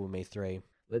Despicable Me 3.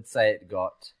 Let's say it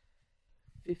got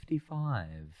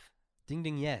 55. Ding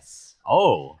ding yes.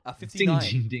 Oh, 59. Ding,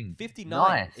 ding, ding. 59.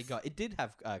 Nice. It did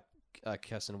have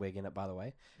Kirsten Wiig in it, by the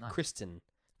way. Nice. Kristen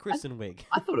Wiig.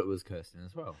 I thought it was Kirsten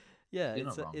as well. Yeah, You're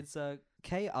not wrong. it's Kristen.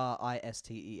 Okay,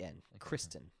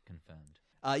 Kristen. Confirmed.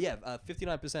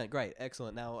 59%. Great,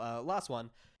 excellent. Now, last one.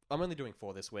 I'm only doing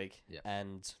 4 this week, Yep.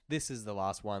 and this is the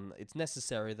last one. It's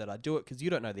necessary that I do it because you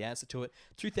don't know the answer to it.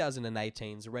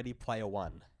 2018's Ready Player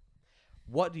One.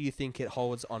 What do you think it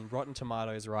holds on Rotten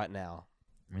Tomatoes right now?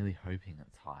 I'm really hoping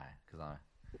it's high because I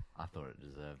thought it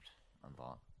deserved a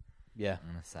lot. Yeah. I'm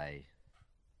gonna say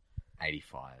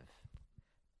 85.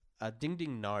 Ding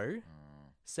ding no.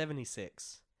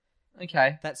 76.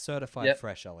 Okay. That's certified Yep.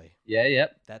 fresh, Ollie. Yeah.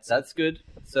 Yep. That's good.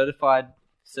 Certified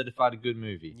a good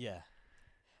movie. Yeah.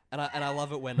 And I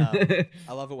love it when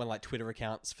like Twitter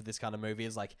accounts for this kind of movie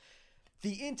is like,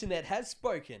 the internet has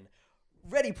spoken.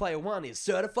 Ready Player One is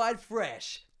certified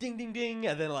fresh. Ding ding ding,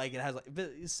 and then like it has like, but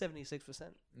it's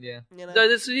 76%. Yeah. You know? No,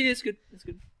 it's good. It's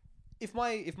good. If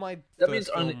my That first means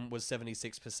only- film was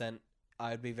 76%,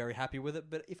 I'd be very happy with it.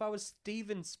 But if I was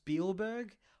Steven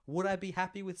Spielberg, would I be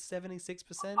happy with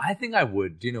 76%? I think I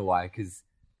would. Do you know why? Because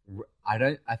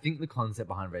I think the concept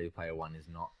behind Ready Player One is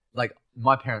not like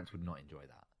my parents would not enjoy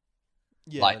that.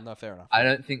 Yeah, like, no, fair enough. I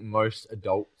don't think most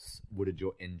adults would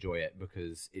enjoy it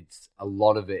because a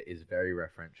lot of it is very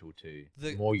referential to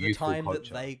more the youthful time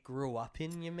culture. that they grew up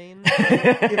in, you mean?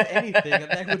 If anything,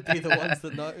 they would be the ones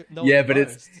that know yeah, it but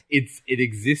most. it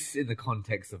exists in the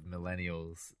context of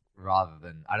millennials rather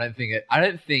than I don't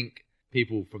think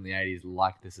people from the 80s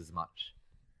like this as much.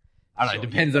 I don't know. Sure, It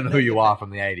depends yeah, on who you are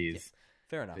from the 80s. Yeah,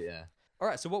 fair enough. But yeah. All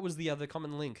right, so what was the other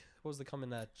common link? What was the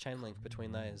common chain link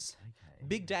between those? Okay.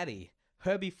 Big Daddy,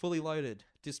 Herbie Fully Loaded,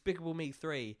 Despicable Me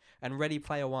 3, and Ready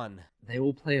Player One. They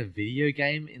all play a video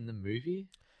game in the movie?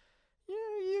 Yeah,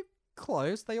 you're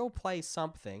close. They all play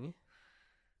something.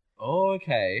 Oh,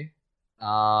 okay.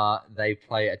 They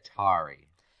play Atari.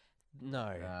 No.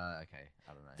 Okay.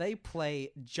 I don't know. They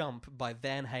play Jump by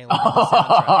Van Halen on the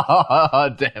soundtrack. Oh,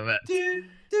 damn it.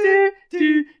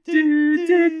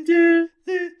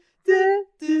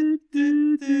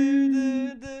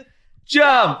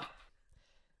 Jump!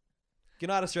 Good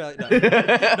night, Australia. No,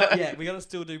 not yet. We got to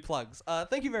still do plugs.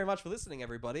 Thank you very much for listening,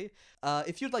 everybody.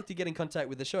 If you'd like to get in contact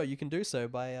with the show, you can do so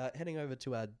by heading over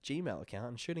to our Gmail account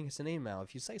and shooting us an email.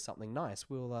 If you say something nice,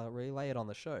 we'll relay it on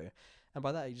the show. And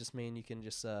by that, you just mean you can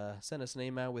just send us an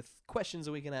email with questions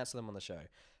and we can answer them on the show.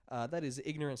 That is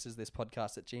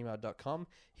ignorancesthispodcast@gmail.com.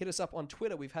 Hit us up on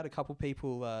Twitter. We've had a couple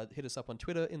people hit us up on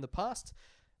Twitter in the past.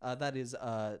 That is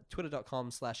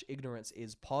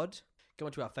twitter.com/ignoranceispod. Go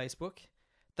into our Facebook.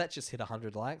 That just hit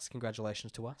 100 likes.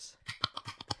 Congratulations to us.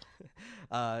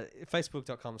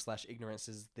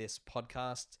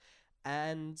 Facebook.com/ignorancesthispodcast.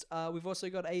 And we've also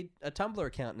got a Tumblr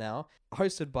account now,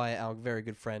 hosted by our very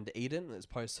good friend Eden, that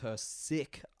posts her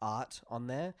sick art on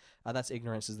there. That's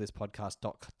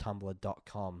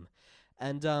ignorancesthispodcast.tumblr.com.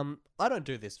 And I don't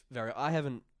do this I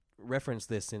haven't referenced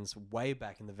this since way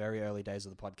back in the very early days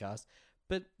of the podcast,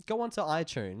 but go onto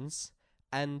iTunes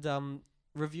and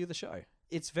review the show.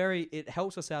 It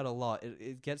helps us out a lot.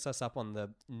 It gets us up on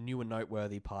the new and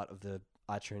noteworthy part of the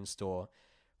iTunes store,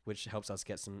 which helps us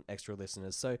get some extra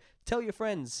listeners. So tell your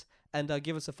friends and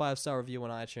give us a 5-star review on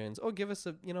iTunes, or give us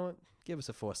a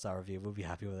 4-star review. We'll be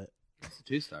happy with it. It's a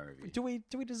 2-star review.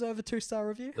 Do we deserve a 2-star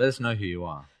review? Let us know who you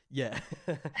are. Yeah.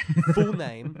 Full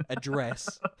name,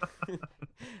 address,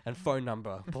 and phone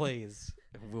number, please.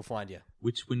 We'll find you.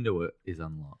 Which window is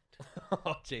unlocked?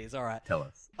 Oh, jeez. All right. Tell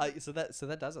us. So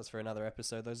that does us for another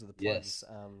episode. Those are the Yes.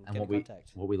 plugs. And Get in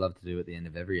contact. what we love to do at the end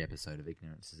of every episode of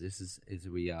Ignorance is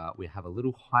we have a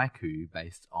little haiku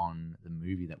based on the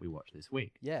movie that we watched this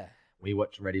week. Yeah. We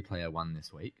watched Ready Player One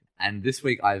this week, and this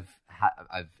week I've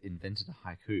invented a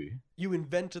haiku. You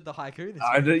invented the haiku.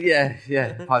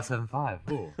 Yeah, 575.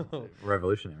 Ooh,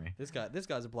 revolutionary. This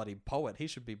guy's a bloody poet. He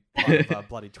should be part of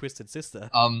Bloody Twisted Sister.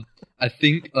 I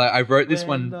think I wrote this We're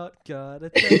one. not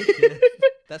gonna take it.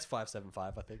 That's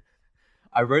 575, I think.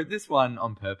 I wrote this one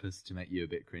on purpose to make you a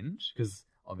bit cringe, because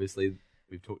obviously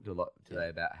we've talked a lot today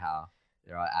about how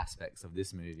there are aspects of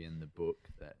this movie and the book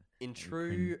that In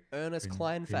true Ernest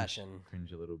Cline fashion.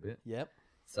 cringe a little bit. Yep.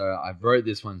 So I wrote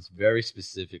this one very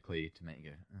specifically to make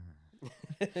you go.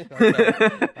 Okay.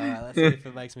 All right, let's see if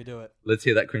it makes me do it. Let's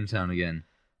hear that cringe sound again.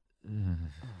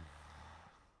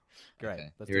 Great. Okay,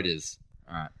 Let's here do it is.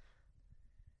 All right.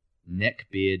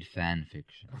 Neckbeard fan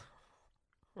fiction.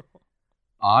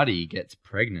 Artie gets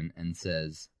pregnant and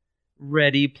says,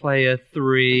 "Ready Player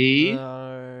 3."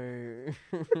 No.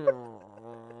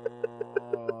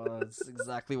 That's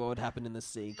exactly what would happen in the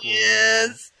sequel.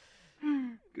 Yes.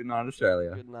 Good night,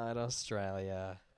 Australia. Good night, Australia.